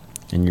Regiment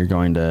and you're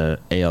going to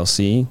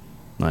ALC,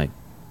 like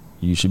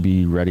you should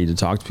be ready to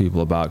talk to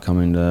people about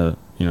coming to,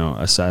 you know,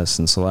 assess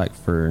and select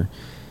for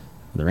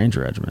the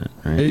Ranger Regiment,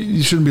 right?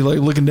 You shouldn't be like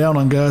looking down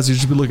on guys. You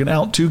should be looking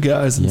out to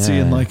guys and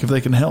seeing like if they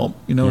can help.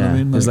 You know what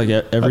I mean? It's like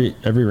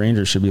every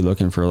Ranger should be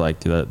looking for like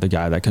the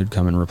guy that could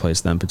come and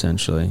replace them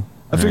potentially.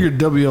 I figured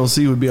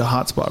WLC would be a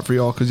hot spot for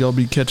y'all because y'all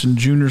be catching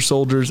junior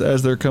soldiers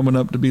as they're coming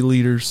up to be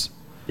leaders.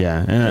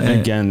 Yeah, and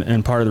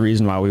again, part of the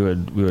reason why we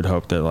would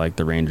hope that like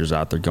the Rangers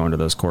out there going to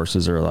those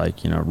courses are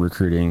like, you know,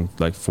 recruiting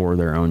like for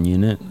their own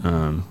unit.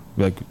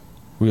 Like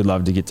we would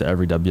love to get to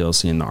every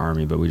WLC in the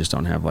Army, but we just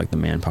don't have like the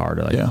manpower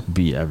to like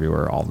be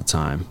everywhere all the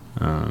time.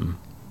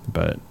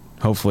 But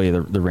hopefully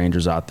the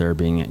Rangers out there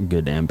being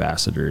good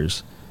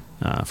ambassadors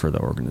for the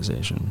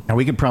organization. Now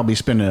we could probably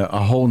spend a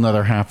whole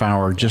nother half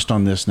hour just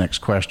on this next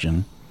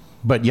question,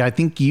 but yeah, I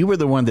think you were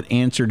the one that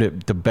answered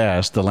it the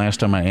best the last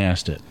time I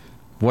asked it.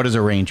 What is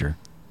a Ranger?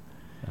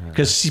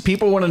 Because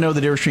people want to know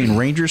the difference between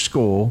Ranger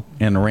School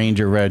and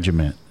Ranger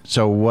Regiment.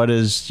 So what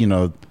is,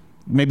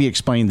 maybe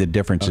explain the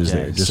differences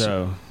there.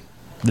 So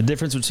the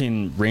difference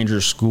between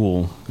Ranger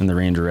School and the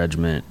Ranger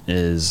Regiment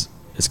is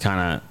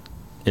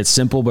it's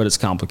simple, but it's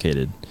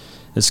complicated.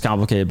 It's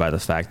complicated by the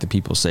fact that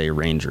people say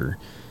Ranger,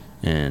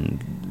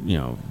 and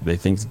they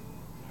think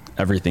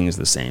everything is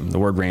the same. The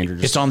word Ranger,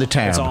 it's on the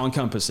tab. It's all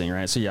encompassing,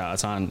 right? So yeah,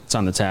 it's on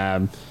the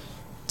tab.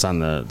 It's on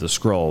the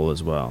scroll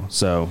as well.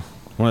 So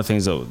one of the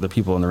things that the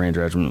people in the Ranger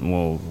Regiment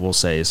will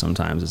say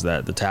sometimes is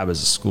that the tab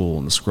is a school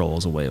and the scroll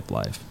is a way of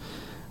life.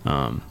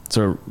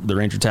 So the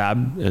Ranger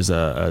tab is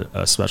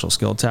a special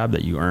skill tab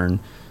that you earn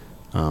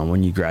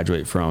when you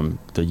graduate from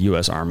the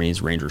U.S.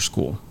 Army's Ranger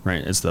School,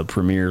 right? It's the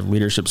premier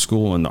leadership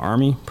school in the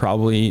Army,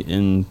 probably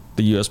in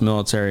the U.S.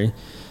 military.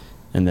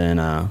 And then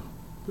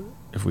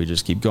if we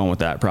just keep going with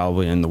that,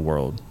 probably in the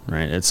world,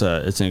 right? It's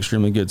an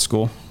extremely good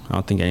school. I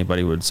don't think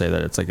anybody would say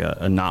that it's like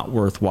a not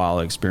worthwhile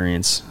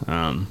experience.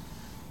 You're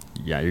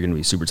going to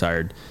be super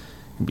tired.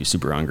 You're going to be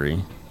super hungry.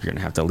 You're going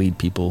to have to lead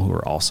people who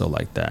are also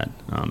like that.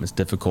 It's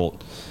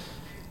difficult,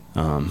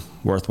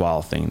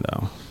 worthwhile thing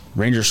though.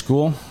 Ranger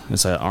School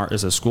is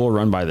a school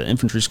run by the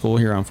infantry school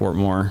here on Fort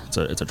Moore. It's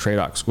a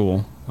TRADOC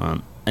school.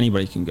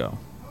 Anybody can go,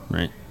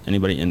 right?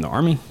 Anybody in the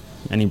Army,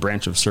 any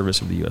branch of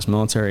service of the U.S.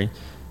 military,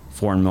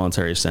 foreign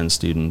military sends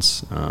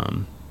students.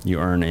 You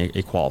earn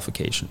a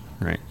qualification,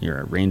 right? You're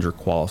a Ranger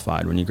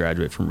qualified when you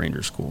graduate from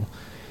Ranger School.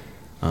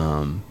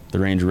 The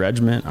Ranger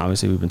Regiment,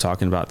 obviously we've been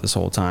talking about this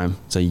whole time.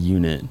 It's a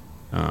unit.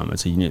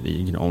 It's a unit that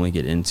you can only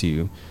get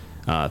into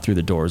through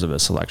the doors of a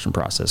selection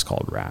process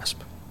called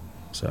RASP.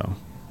 So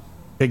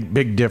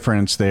big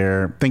difference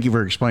there. Thank you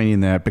for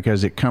explaining that,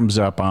 because it comes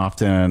up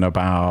often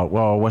about,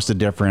 well, what's the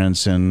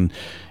difference? And,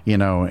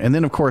 and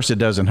then of course it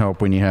doesn't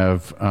help when you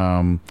have,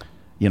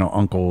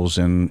 uncles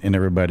and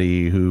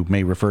everybody who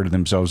may refer to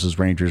themselves as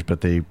Rangers,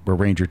 but they were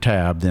Ranger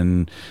tabbed.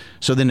 And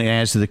so then it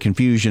adds to the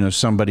confusion of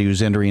somebody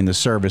who's entering the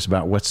service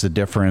about what's the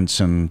difference.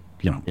 And,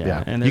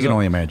 and you can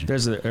only imagine.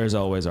 There's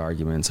always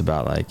arguments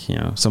about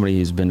somebody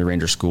who's been to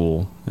Ranger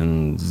School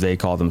and they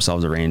call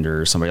themselves a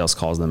Ranger, somebody else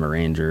calls them a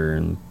Ranger.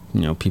 And,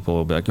 people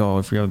will be like, oh,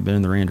 if you haven't been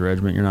in the Ranger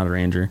Regiment, you're not a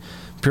Ranger.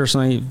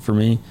 Personally, for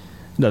me,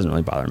 it doesn't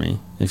really bother me.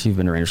 If you've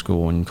been to Ranger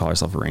School and you call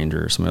yourself a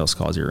Ranger, or somebody else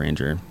calls you a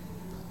Ranger,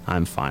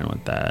 I'm fine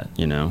with that,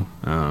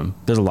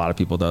 There's a lot of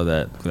people, though,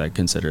 that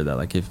consider that,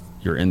 like, if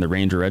you're in the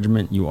Ranger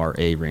Regiment, you are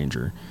a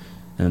Ranger.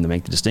 And then they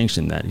make the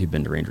distinction that if you've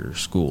been to Ranger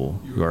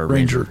School, you are a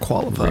Ranger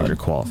qualified. Ranger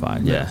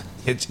qualified, yeah.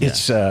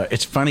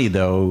 It's funny,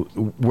 though,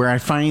 where I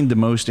find the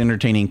most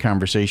entertaining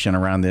conversation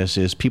around this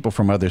is people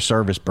from other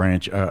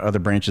other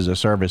branches of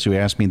service who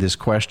ask me this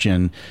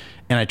question,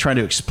 and I try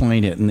to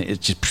explain it, and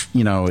it's just,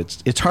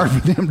 it's hard for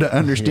them to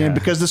understand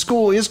because the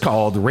school is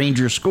called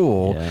Ranger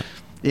School. Yeah.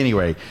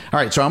 Anyway, all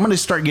right, so I'm going to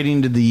start getting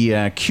into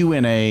the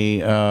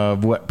Q&A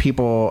of what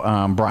people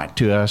brought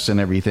to us and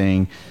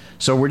everything.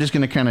 So we're just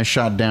going to kind of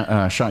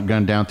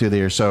shotgun down through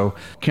there. So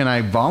can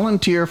I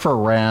volunteer for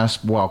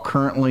RASP while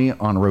currently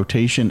on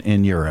rotation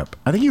in Europe?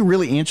 I think you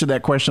really answered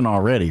that question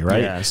already,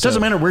 right? Yeah, it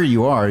doesn't matter where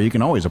you are. You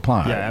can always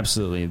apply. Yeah,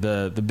 absolutely.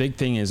 The big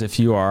thing is if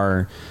you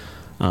are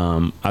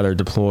either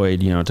deployed,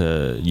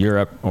 to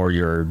Europe, or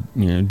you're,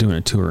 doing a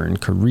tour in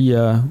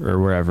Korea or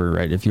wherever,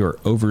 right? If you're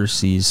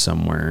overseas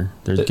somewhere,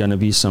 there's going to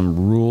be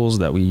some rules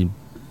that we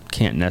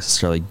can't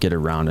necessarily get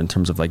around in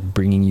terms of like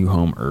bringing you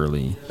home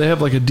early. They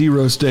have like a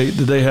DEROS date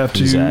that they have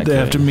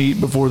to meet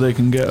before they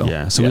can go.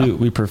 Yeah. So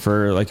we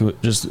prefer like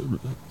just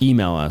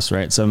email us,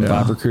 right?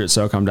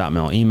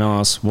 75recruit@socom.mil. Email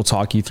us. We'll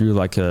talk you through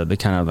like the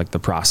kind of like the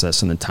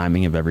process and the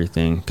timing of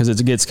everything, because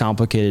it gets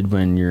complicated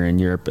when you're in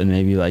Europe and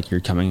maybe like you're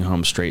coming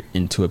home straight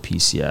into a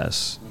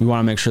PCS. We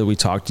want to make sure that we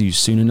talk to you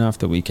soon enough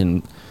that we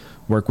can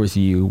work with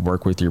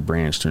your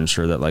branch to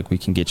ensure that like we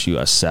can get you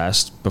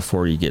assessed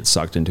before you get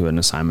sucked into an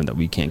assignment that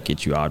we can't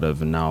get you out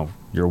of, and now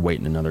you're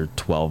waiting another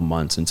 12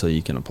 months until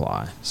you can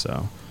apply.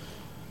 So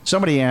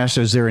somebody asked,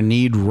 is there a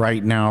need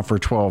right now for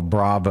 12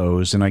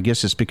 Bravos? And I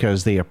guess it's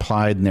because they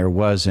applied and there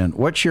wasn't.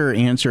 What's your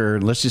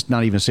answer? Let's just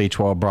not even say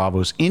 12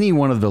 Bravos. Any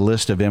one of the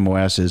list of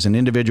MOSs, an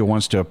individual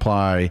wants to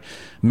apply.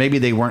 Maybe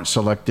they weren't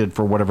selected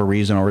for whatever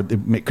reason, or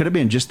it could have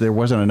been just there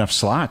wasn't enough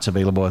slots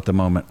available at the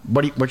moment.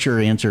 What's your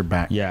answer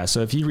back? Yeah,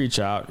 so if you reach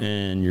out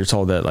and you're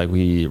told that like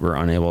we were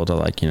unable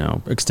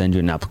to extend you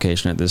an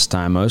application at this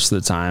time, most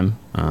of the time,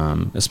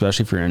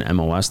 especially if you're in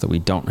MOS that we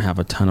don't have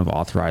a ton of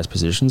authorized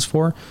positions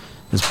for,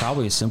 it's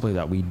probably simply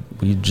that we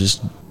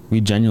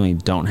genuinely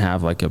don't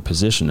have like a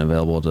position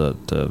available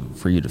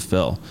for you to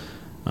fill.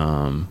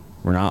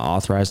 We're not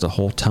authorized a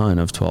whole ton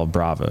of 12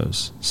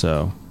 Bravos.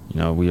 So,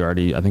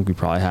 I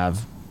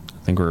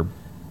think we're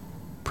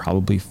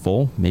probably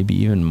full, maybe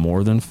even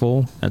more than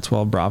full at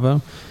 12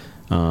 Bravo.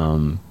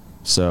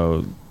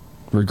 So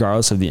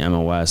regardless of the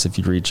MOS, if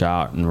you reach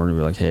out and we're gonna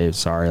be like, hey,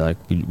 sorry, like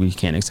we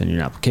can't extend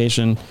your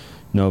application,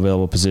 no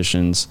available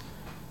positions.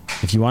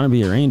 If you want to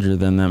be a Ranger,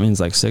 then that means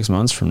like 6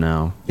 months from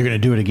now, you're going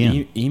to do it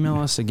again. Email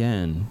us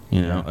again,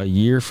 a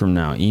year from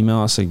now,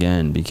 email us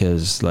again,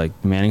 because like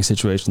manning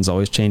situation's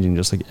always changing,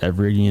 just like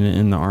every unit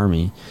in the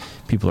Army.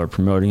 People are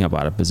promoting up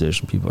out of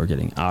position. People are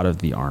getting out of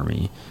the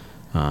Army.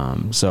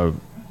 So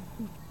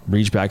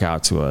reach back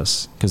out to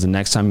us, because the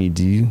next time you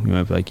do, you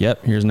might be like,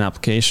 yep, here's an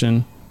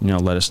application,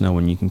 let us know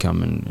when you can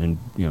come and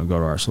go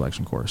to our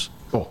selection course.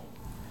 Cool.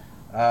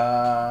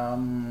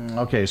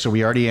 Okay, so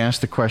we already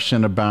asked the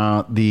question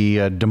about the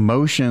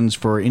demotions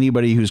for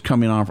anybody who's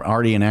coming off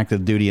already in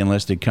active duty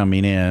enlisted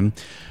coming in.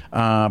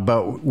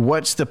 But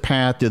what's the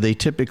path? Do they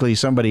typically,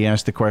 somebody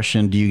asked the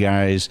question, do you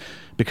guys,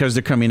 because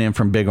they're coming in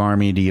from big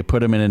Army, do you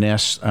put them in an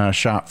S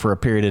shop for a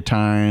period of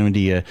time? Do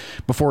you,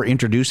 before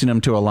introducing them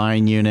to a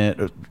line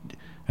unit?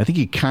 I think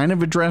you kind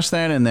of addressed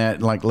that in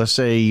that, like, let's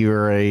say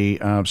you're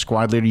a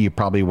squad leader, you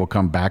probably will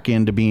come back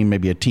into being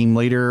maybe a team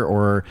leader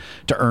or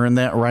to earn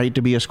that right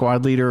to be a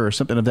squad leader or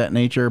something of that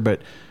nature.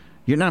 But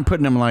you're not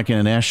putting them like in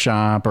an S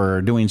shop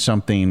or doing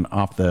something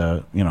off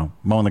the,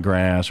 mowing the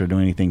grass or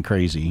doing anything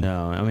crazy.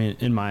 No, I mean,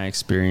 in my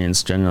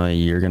experience, generally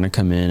you're going to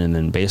come in and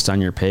then based on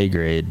your pay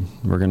grade,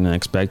 we're going to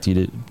expect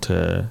you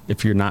to,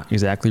 if you're not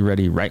exactly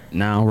ready right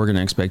now, we're going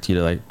to expect you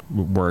to like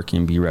work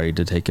and be ready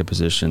to take a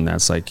position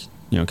that's like,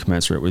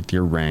 commensurate with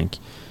your rank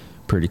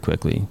pretty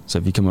quickly. So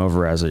if you come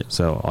over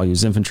so I'll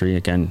use infantry,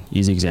 again,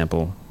 easy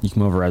example. You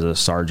come over as a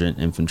sergeant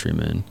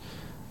infantryman.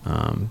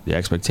 The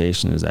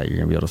expectation is that you're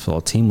going to be able to fill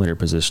a team leader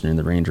position in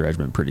the Ranger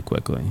Regiment pretty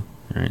quickly.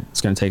 Right?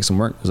 It's going to take some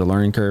work. There's a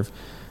learning curve.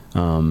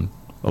 A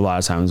lot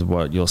of times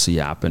what you'll see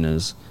happen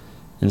is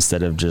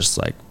instead of just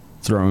like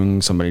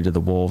throwing somebody to the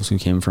wolves who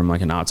came from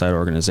like an outside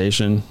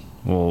organization,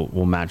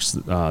 we'll match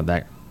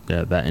that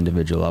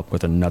individual up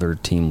with another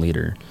team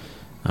leader.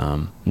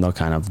 And they'll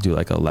kind of do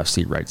like a left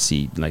seat, right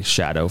seat, like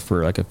shadow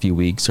for like a few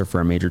weeks or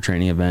for a major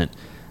training event.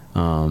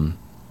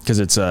 Cause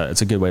it's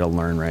a good way to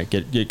learn, right?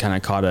 Get kind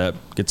of caught up,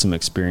 get some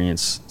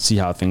experience, see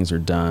how things are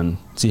done,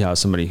 see how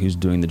somebody who's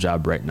doing the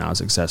job right now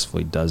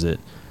successfully does it.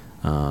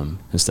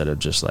 Instead of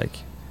just like,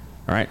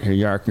 all right, here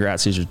you are,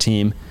 congrats, here's your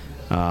team.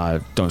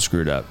 Don't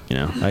screw it up.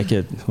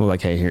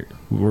 Hey, here,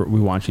 we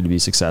want you to be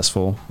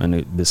successful and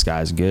this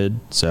guy's good.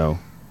 So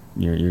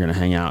you're going to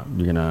hang out,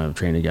 you're going to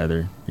train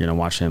together, you're going to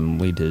watch him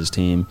lead his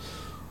team,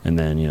 and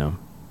then,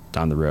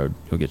 down the road,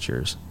 you'll get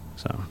yours.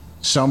 So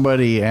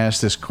somebody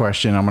asked this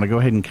question. I'm going to go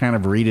ahead and kind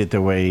of read it the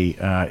way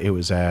it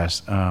was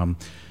asked. I'm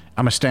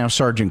a staff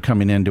sergeant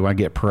coming in. Do I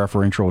get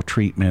preferential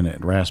treatment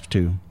at RASP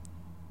 2?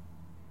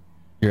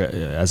 You're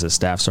as a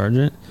staff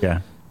sergeant? Yeah.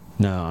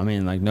 No, I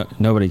mean, like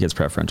nobody gets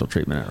preferential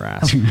treatment at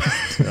RASP.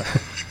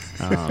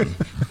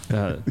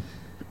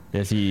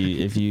 If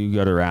you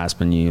go to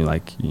RASP and you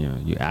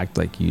you act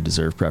like you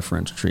deserve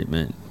preferential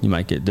treatment, you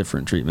might get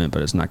different treatment,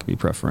 but it's not going to be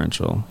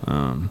preferential.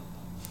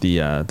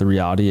 The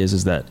reality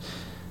is that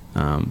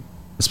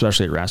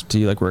especially at RASP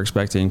 2, like we're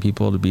expecting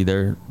people to be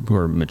there who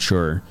are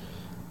mature,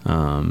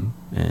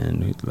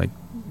 and like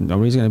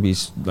nobody's going to be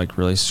like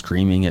really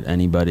screaming at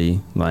anybody.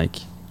 Like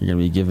you're going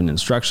to be given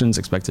instructions,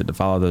 expected to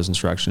follow those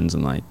instructions,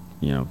 and like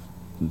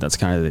that's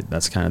kind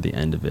of the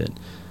end of it.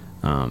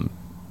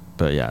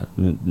 But yeah,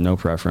 no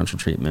preferential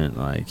treatment.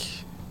 Like,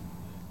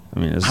 I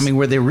mean,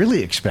 were they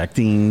really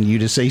expecting you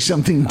to say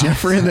something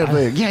different?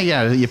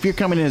 If you're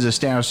coming in as a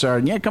staff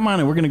sergeant, come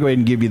on, and we're going to go ahead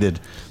and give you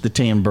the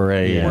tan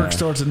beret. Yeah. Work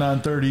starts at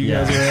 9:30. You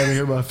guys are out of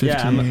here by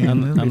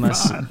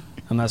 15.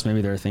 Unless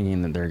maybe they're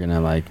thinking that they're going to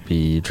like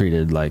be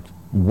treated like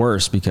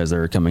worse because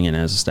they're coming in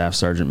as a staff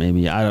sergeant.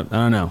 Maybe I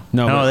don't know.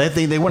 No,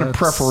 they wanted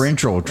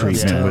preferential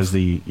treatment. Was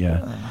the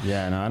No,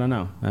 I don't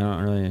know. I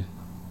don't really.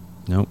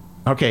 Nope.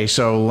 Okay,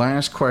 so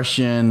last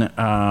question.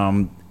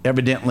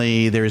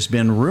 Evidently, there's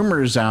been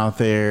rumors out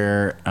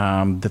there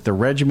that the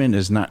regiment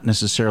is not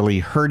necessarily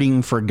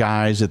hurting for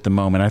guys at the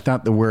moment. I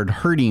thought the word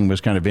hurting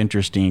was kind of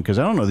interesting because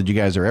I don't know that you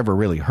guys are ever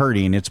really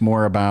hurting. It's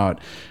more about,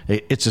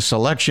 it's a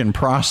selection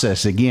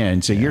process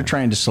again. So you're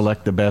trying to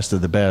select the best of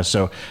the best.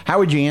 So how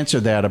would you answer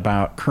that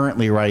about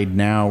currently right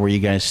now where you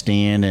guys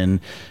stand, and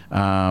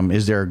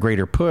is there a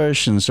greater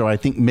push? And so I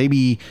think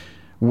maybe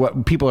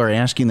what people are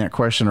asking that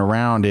question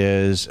around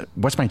is,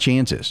 what's my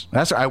chances?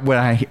 That's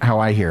how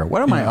I hear it.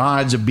 What are my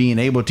odds of being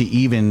able to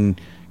even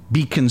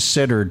be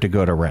considered to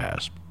go to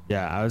RASP?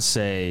 Yeah, I would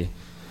say,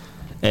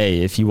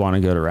 if you want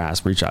to go to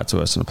RASP, reach out to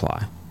us and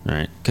apply,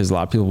 right? Because a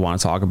lot of people want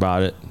to talk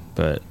about it,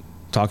 but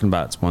talking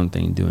about it's one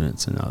thing, doing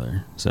it's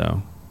another.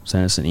 So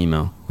send us an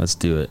email. Let's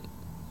do it.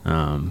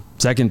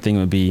 Second thing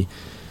would be,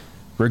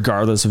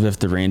 regardless of if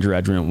the Ranger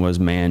Regiment was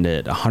manned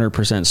at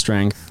 100%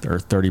 strength or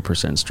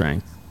 30%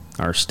 strength,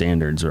 our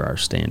standards are our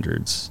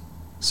standards.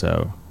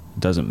 So it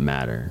doesn't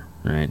matter,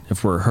 right?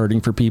 If we're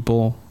hurting for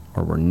people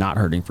or we're not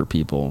hurting for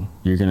people,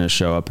 you're going to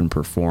show up and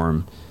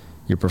perform.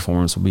 Your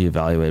performance will be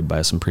evaluated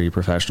by some pretty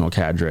professional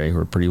cadre who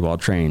are pretty well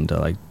trained to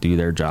like do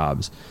their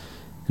jobs.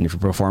 And if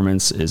your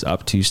performance is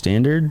up to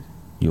standard,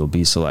 you will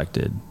be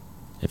selected.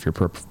 If your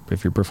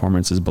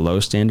performance is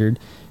below standard,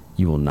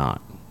 you will not.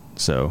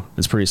 So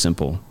it's pretty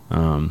simple.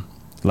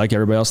 Like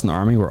everybody else in the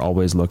Army, we're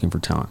always looking for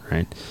talent,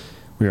 right?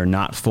 We are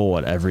not full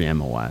at every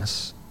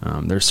MOS.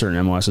 There's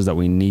certain MOSs that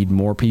we need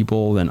more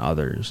people than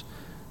others.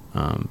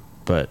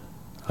 But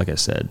like I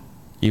said,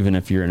 even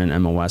if you're in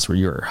an MOS where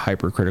you're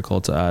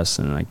hypercritical to us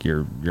and like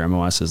your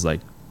MOS is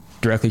like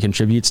directly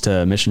contributes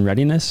to mission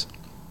readiness,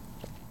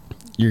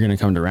 you're going to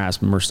come to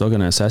RASP and we're still going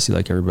to assess you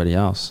like everybody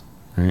else.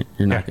 right?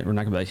 We're not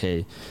gonna be like,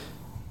 hey,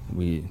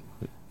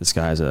 this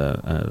guy's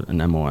an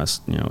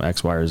MOS,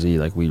 X, Y, or Z.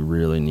 Like, we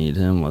really need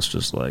him. Let's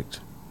just let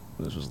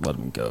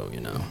him go.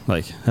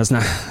 Like that's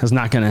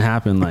not gonna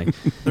happen. Like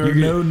there are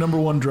no number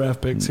one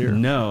draft picks here.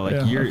 No,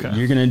 like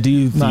you're gonna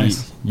do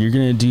you're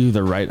gonna do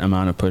the right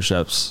amount of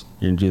push-ups.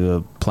 You're gonna do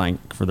the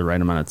plank for the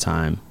right amount of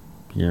time.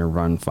 You're gonna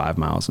run 5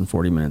 miles in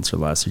 40 minutes or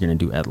less. You're gonna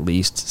do at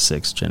least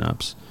 6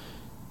 chin-ups.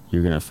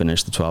 You're gonna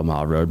finish the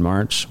 12-mile road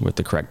march with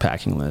the correct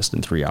packing list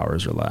in 3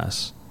 hours or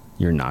less.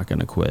 You're not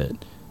gonna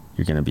quit.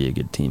 You're gonna be a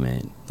good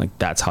teammate. Like,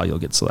 that's how you'll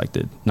get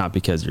selected, not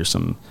because you're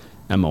some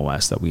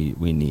MOS that we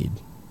need.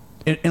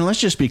 And let's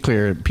just be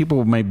clear,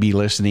 people might be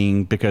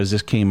listening because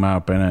this came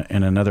up in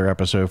another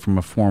episode from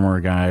a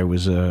former guy who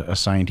was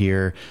assigned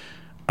here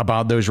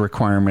about those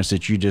requirements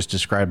that you just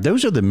described.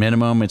 Those are the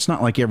minimum. It's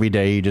not like every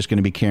day you're just going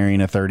to be carrying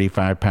a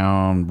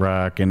 35-pound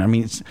ruck. And I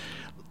mean,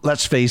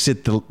 let's face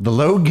it, the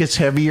load gets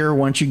heavier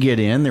once you get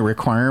in. The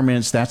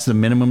requirements, that's the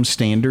minimum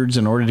standards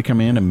in order to come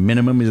in. A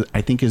minimum is,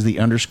 I think, is the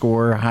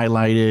underscore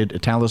highlighted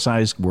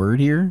italicized word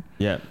here.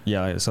 Yeah.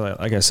 So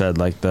like I said,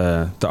 like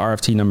the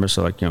RFT numbers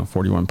are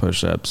 41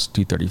 push-ups,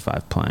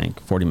 235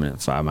 plank,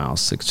 40-minute 5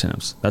 miles, 6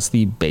 chin-ups. That's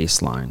the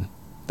baseline.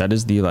 That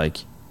is the,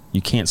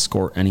 you can't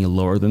score any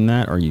lower than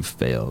that or you've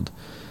failed.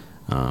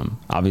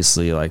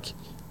 Obviously,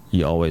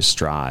 you always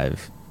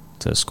strive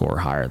to score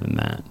higher than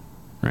that.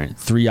 Right,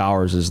 3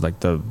 hours is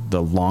the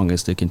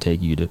longest it can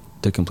take you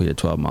to complete a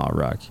 12-mile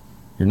ruck.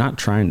 You're not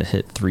trying to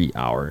hit 3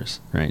 hours,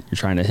 right? You're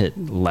trying to hit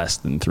less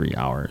than 3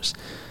 hours.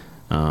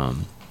 So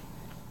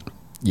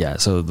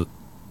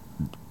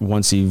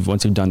once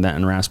you've done that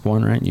in RASP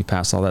 1, right, you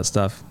pass all that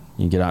stuff.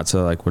 You get out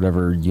to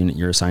whatever unit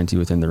you're assigned to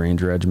within the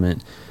Ranger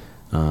Regiment.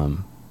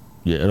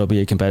 It'll be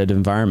a competitive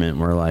environment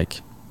where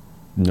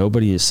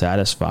nobody is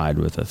satisfied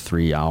with a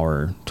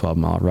 3-hour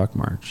 12-mile ruck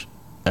march.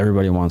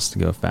 Everybody wants to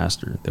go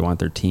faster. They want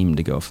their team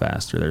to go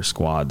faster, their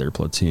squad, their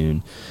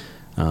platoon,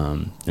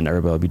 and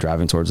everybody will be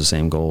driving towards the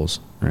same goals,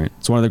 right?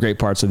 It's one of the great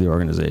parts of the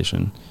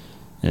organization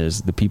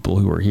is the people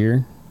who are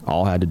here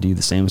all had to do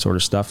the same sort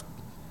of stuff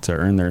to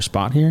earn their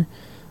spot here,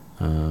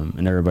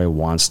 and everybody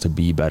wants to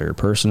be better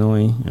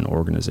personally and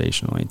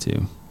organizationally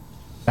too.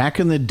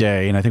 Back in the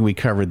day, and I think we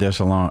covered this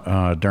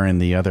along during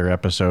the other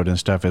episode and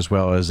stuff as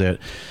well, is that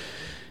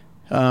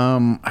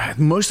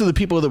most of the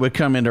people that would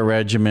come into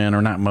regiment,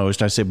 or not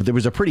most, I say, but there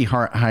was a pretty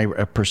high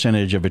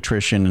percentage of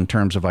attrition in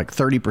terms of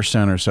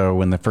 30% or so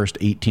when the first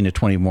 18 to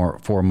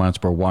 24 months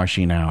were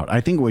washing out. I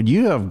think what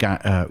you have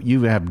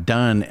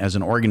done as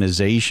an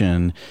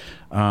organization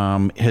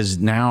has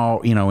now,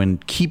 in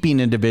keeping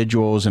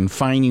individuals and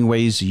finding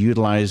ways to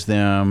utilize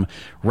them,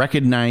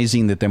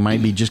 recognizing that they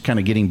might be just kind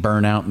of getting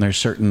burnt out and there's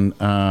certain,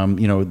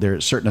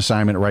 there's certain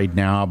assignment right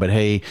now, but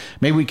hey,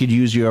 maybe we could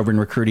use you over in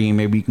recruiting.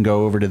 Maybe you can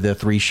go over to the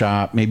 3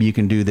 shop. Maybe you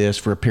can do this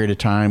for a period of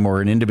time,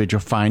 or an individual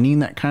finding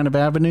that kind of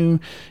avenue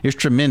is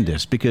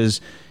tremendous,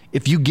 because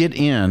if you get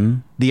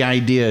in, the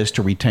idea is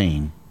to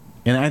retain.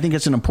 And I think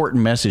it's an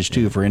important message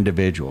too for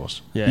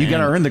individuals. Yeah, you got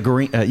to earn the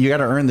green. You got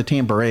to earn the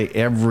tan beret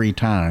every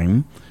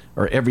time,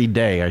 or every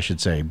day, I should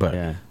say.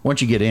 But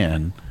once you get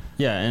in,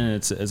 and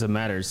it's a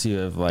matter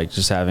too of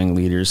just having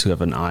leaders who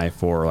have an eye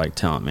for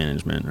talent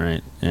management,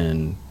 right?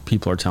 And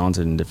people are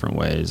talented in different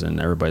ways, and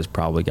everybody's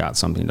probably got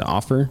something to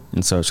offer.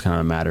 And so it's kind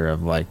of a matter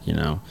of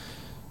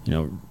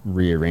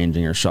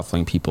rearranging or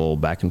shuffling people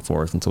back and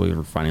forth until we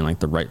were finding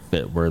the right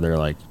fit where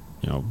they're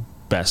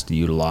best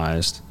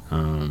utilized.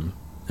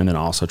 And then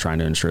also trying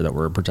to ensure that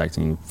we're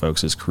protecting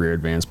folks' career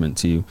advancement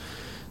too.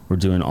 We're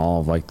doing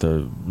all of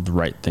the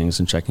right things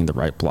and checking the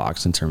right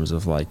blocks in terms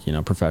of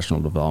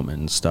professional development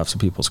and stuff, so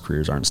people's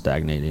careers aren't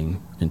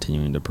stagnating,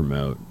 continuing to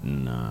promote.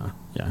 And I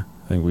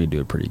think we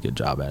do a pretty good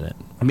job at it.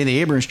 I mean, the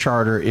Abrams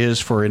Charter is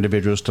for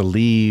individuals to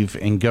leave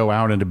and go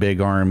out into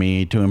big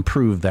Army to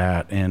improve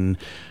that. And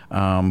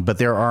but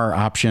there are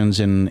options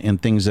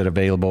and things that are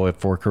available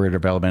for career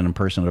development and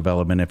personal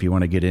development if you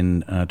want to get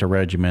in to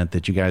regiment,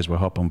 that you guys will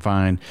help them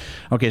find.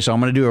 Okay, so I'm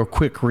going to do a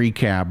quick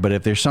recap, but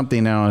if there's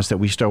something else that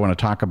we still want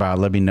to talk about,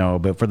 let me know.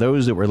 But for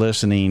those that were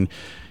listening,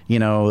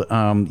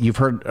 you've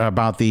heard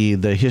about the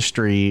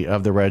history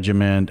of the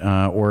regiment,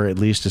 or at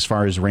least as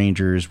far as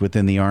Rangers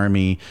within the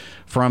Army.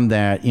 From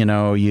that,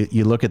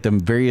 you look at the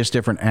various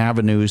different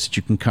avenues that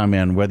you can come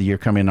in, whether you're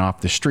coming off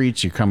the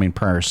streets, you're coming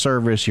prior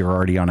service, you're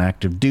already on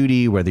active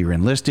duty, whether you're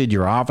enlisted,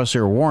 you're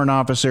officer, warrant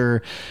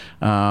officer.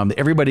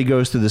 Everybody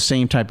goes through the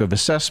same type of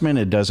assessment.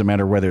 It doesn't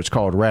matter whether it's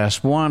called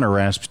RASP 1 or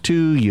RASP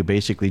 2. You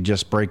basically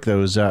just break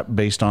those up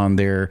based on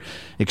their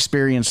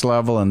experience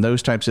level and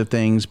those types of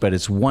things, but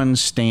it's one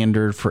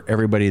standard for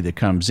everybody that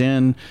comes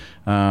in.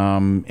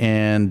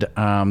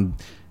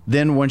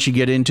 Then once you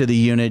get into the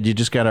unit, you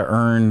just got to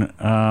earn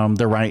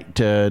the right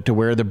to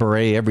wear the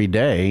beret every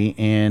day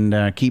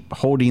and keep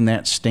holding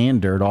that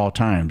standard all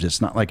times.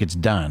 It's not like it's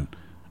done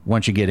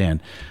once you get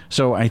in.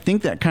 So I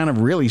think that kind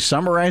of really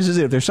summarizes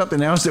it. If there's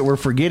something else that we're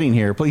forgetting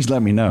here, please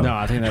let me know. No,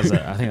 I think that's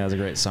a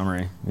great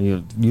summary.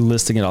 You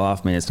listing it all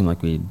off made it seem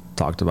like we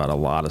talked about a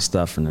lot of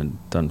stuff, and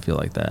it doesn't feel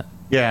like that.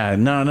 Yeah,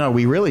 no,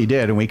 we really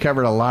did. And we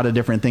covered a lot of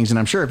different things. And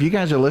I'm sure if you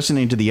guys are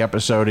listening to the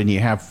episode and you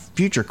have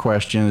future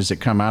questions that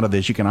come out of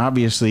this, you can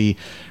obviously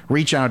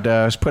reach out to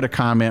us, put a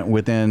comment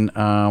within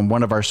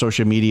one of our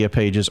social media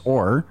pages,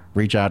 or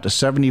reach out to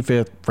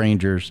 75th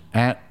Rangers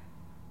at,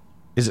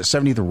 is it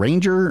 70th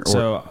Ranger? Or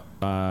so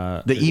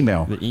the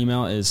email. The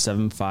email is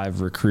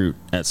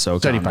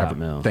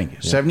 75recruit@socom.mil. Thank you.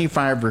 Yep.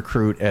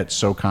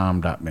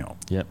 75recruit@socom.mil.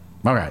 Yep.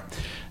 All right.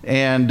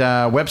 And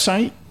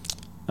website?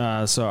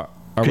 So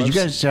because you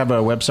guys have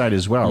a website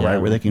as well, right?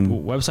 Where they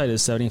can. Website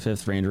is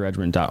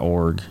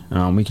 75thrangerregiment.org.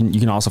 You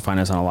can also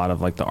find us on a lot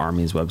of like the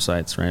Army's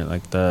websites, right?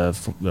 Like the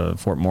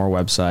Fort Moore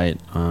website,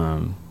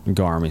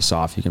 Go Army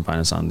Soft. You can find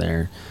us on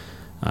there.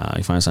 You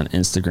can find us on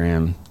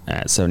Instagram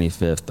at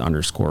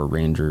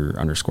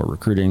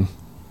 75th_Ranger_recruiting,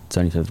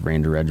 75th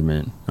Ranger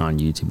Regiment on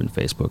YouTube and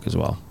Facebook as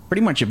well.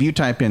 Pretty much, if you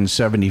type in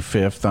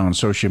 75th on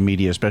social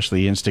media,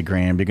 especially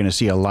Instagram, you're going to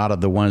see a lot of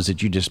the ones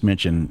that you just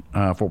mentioned,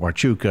 Fort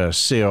Huachuca,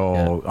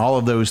 SIL, all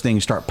of those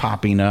things start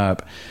popping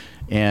up.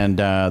 And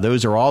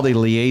those are all the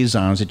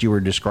liaisons that you were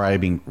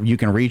describing. You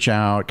can reach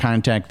out,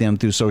 contact them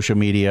through social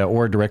media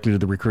or directly to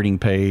the recruiting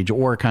page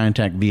or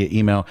contact via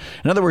email.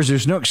 In other words,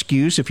 there's no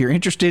excuse. If you're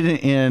interested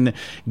in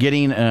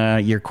getting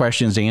your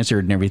questions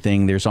answered and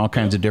everything, there's all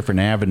kinds of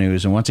different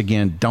avenues. And once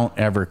again, don't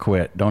ever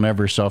quit. Don't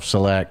ever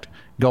self-select.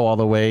 Go all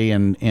the way.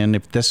 And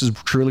if this is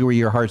truly where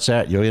your heart's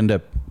at, you'll end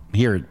up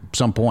here at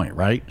some point,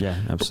 right? Yeah,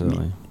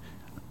 absolutely.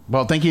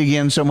 Well, thank you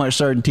again so much,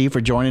 Sergeant T,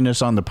 for joining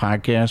us on the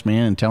podcast,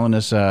 man, and telling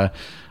us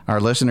our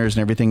listeners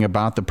and everything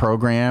about the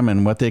program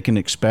and what they can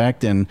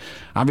expect. And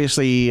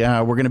obviously,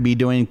 we're going to be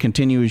doing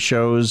continuous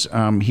shows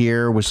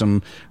here with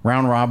some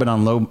round robin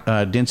on low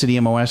density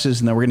MOSs,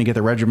 and then we're going to get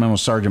the regimental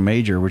sergeant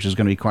major, which is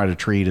going to be quite a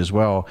treat as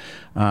well.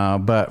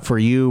 But for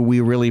you,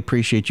 we really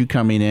appreciate you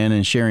coming in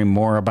and sharing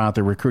more about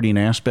the recruiting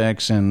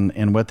aspects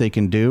and what they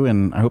can do.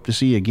 And I hope to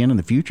see you again in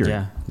the future.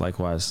 Yeah,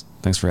 likewise.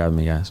 Thanks for having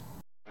me, guys.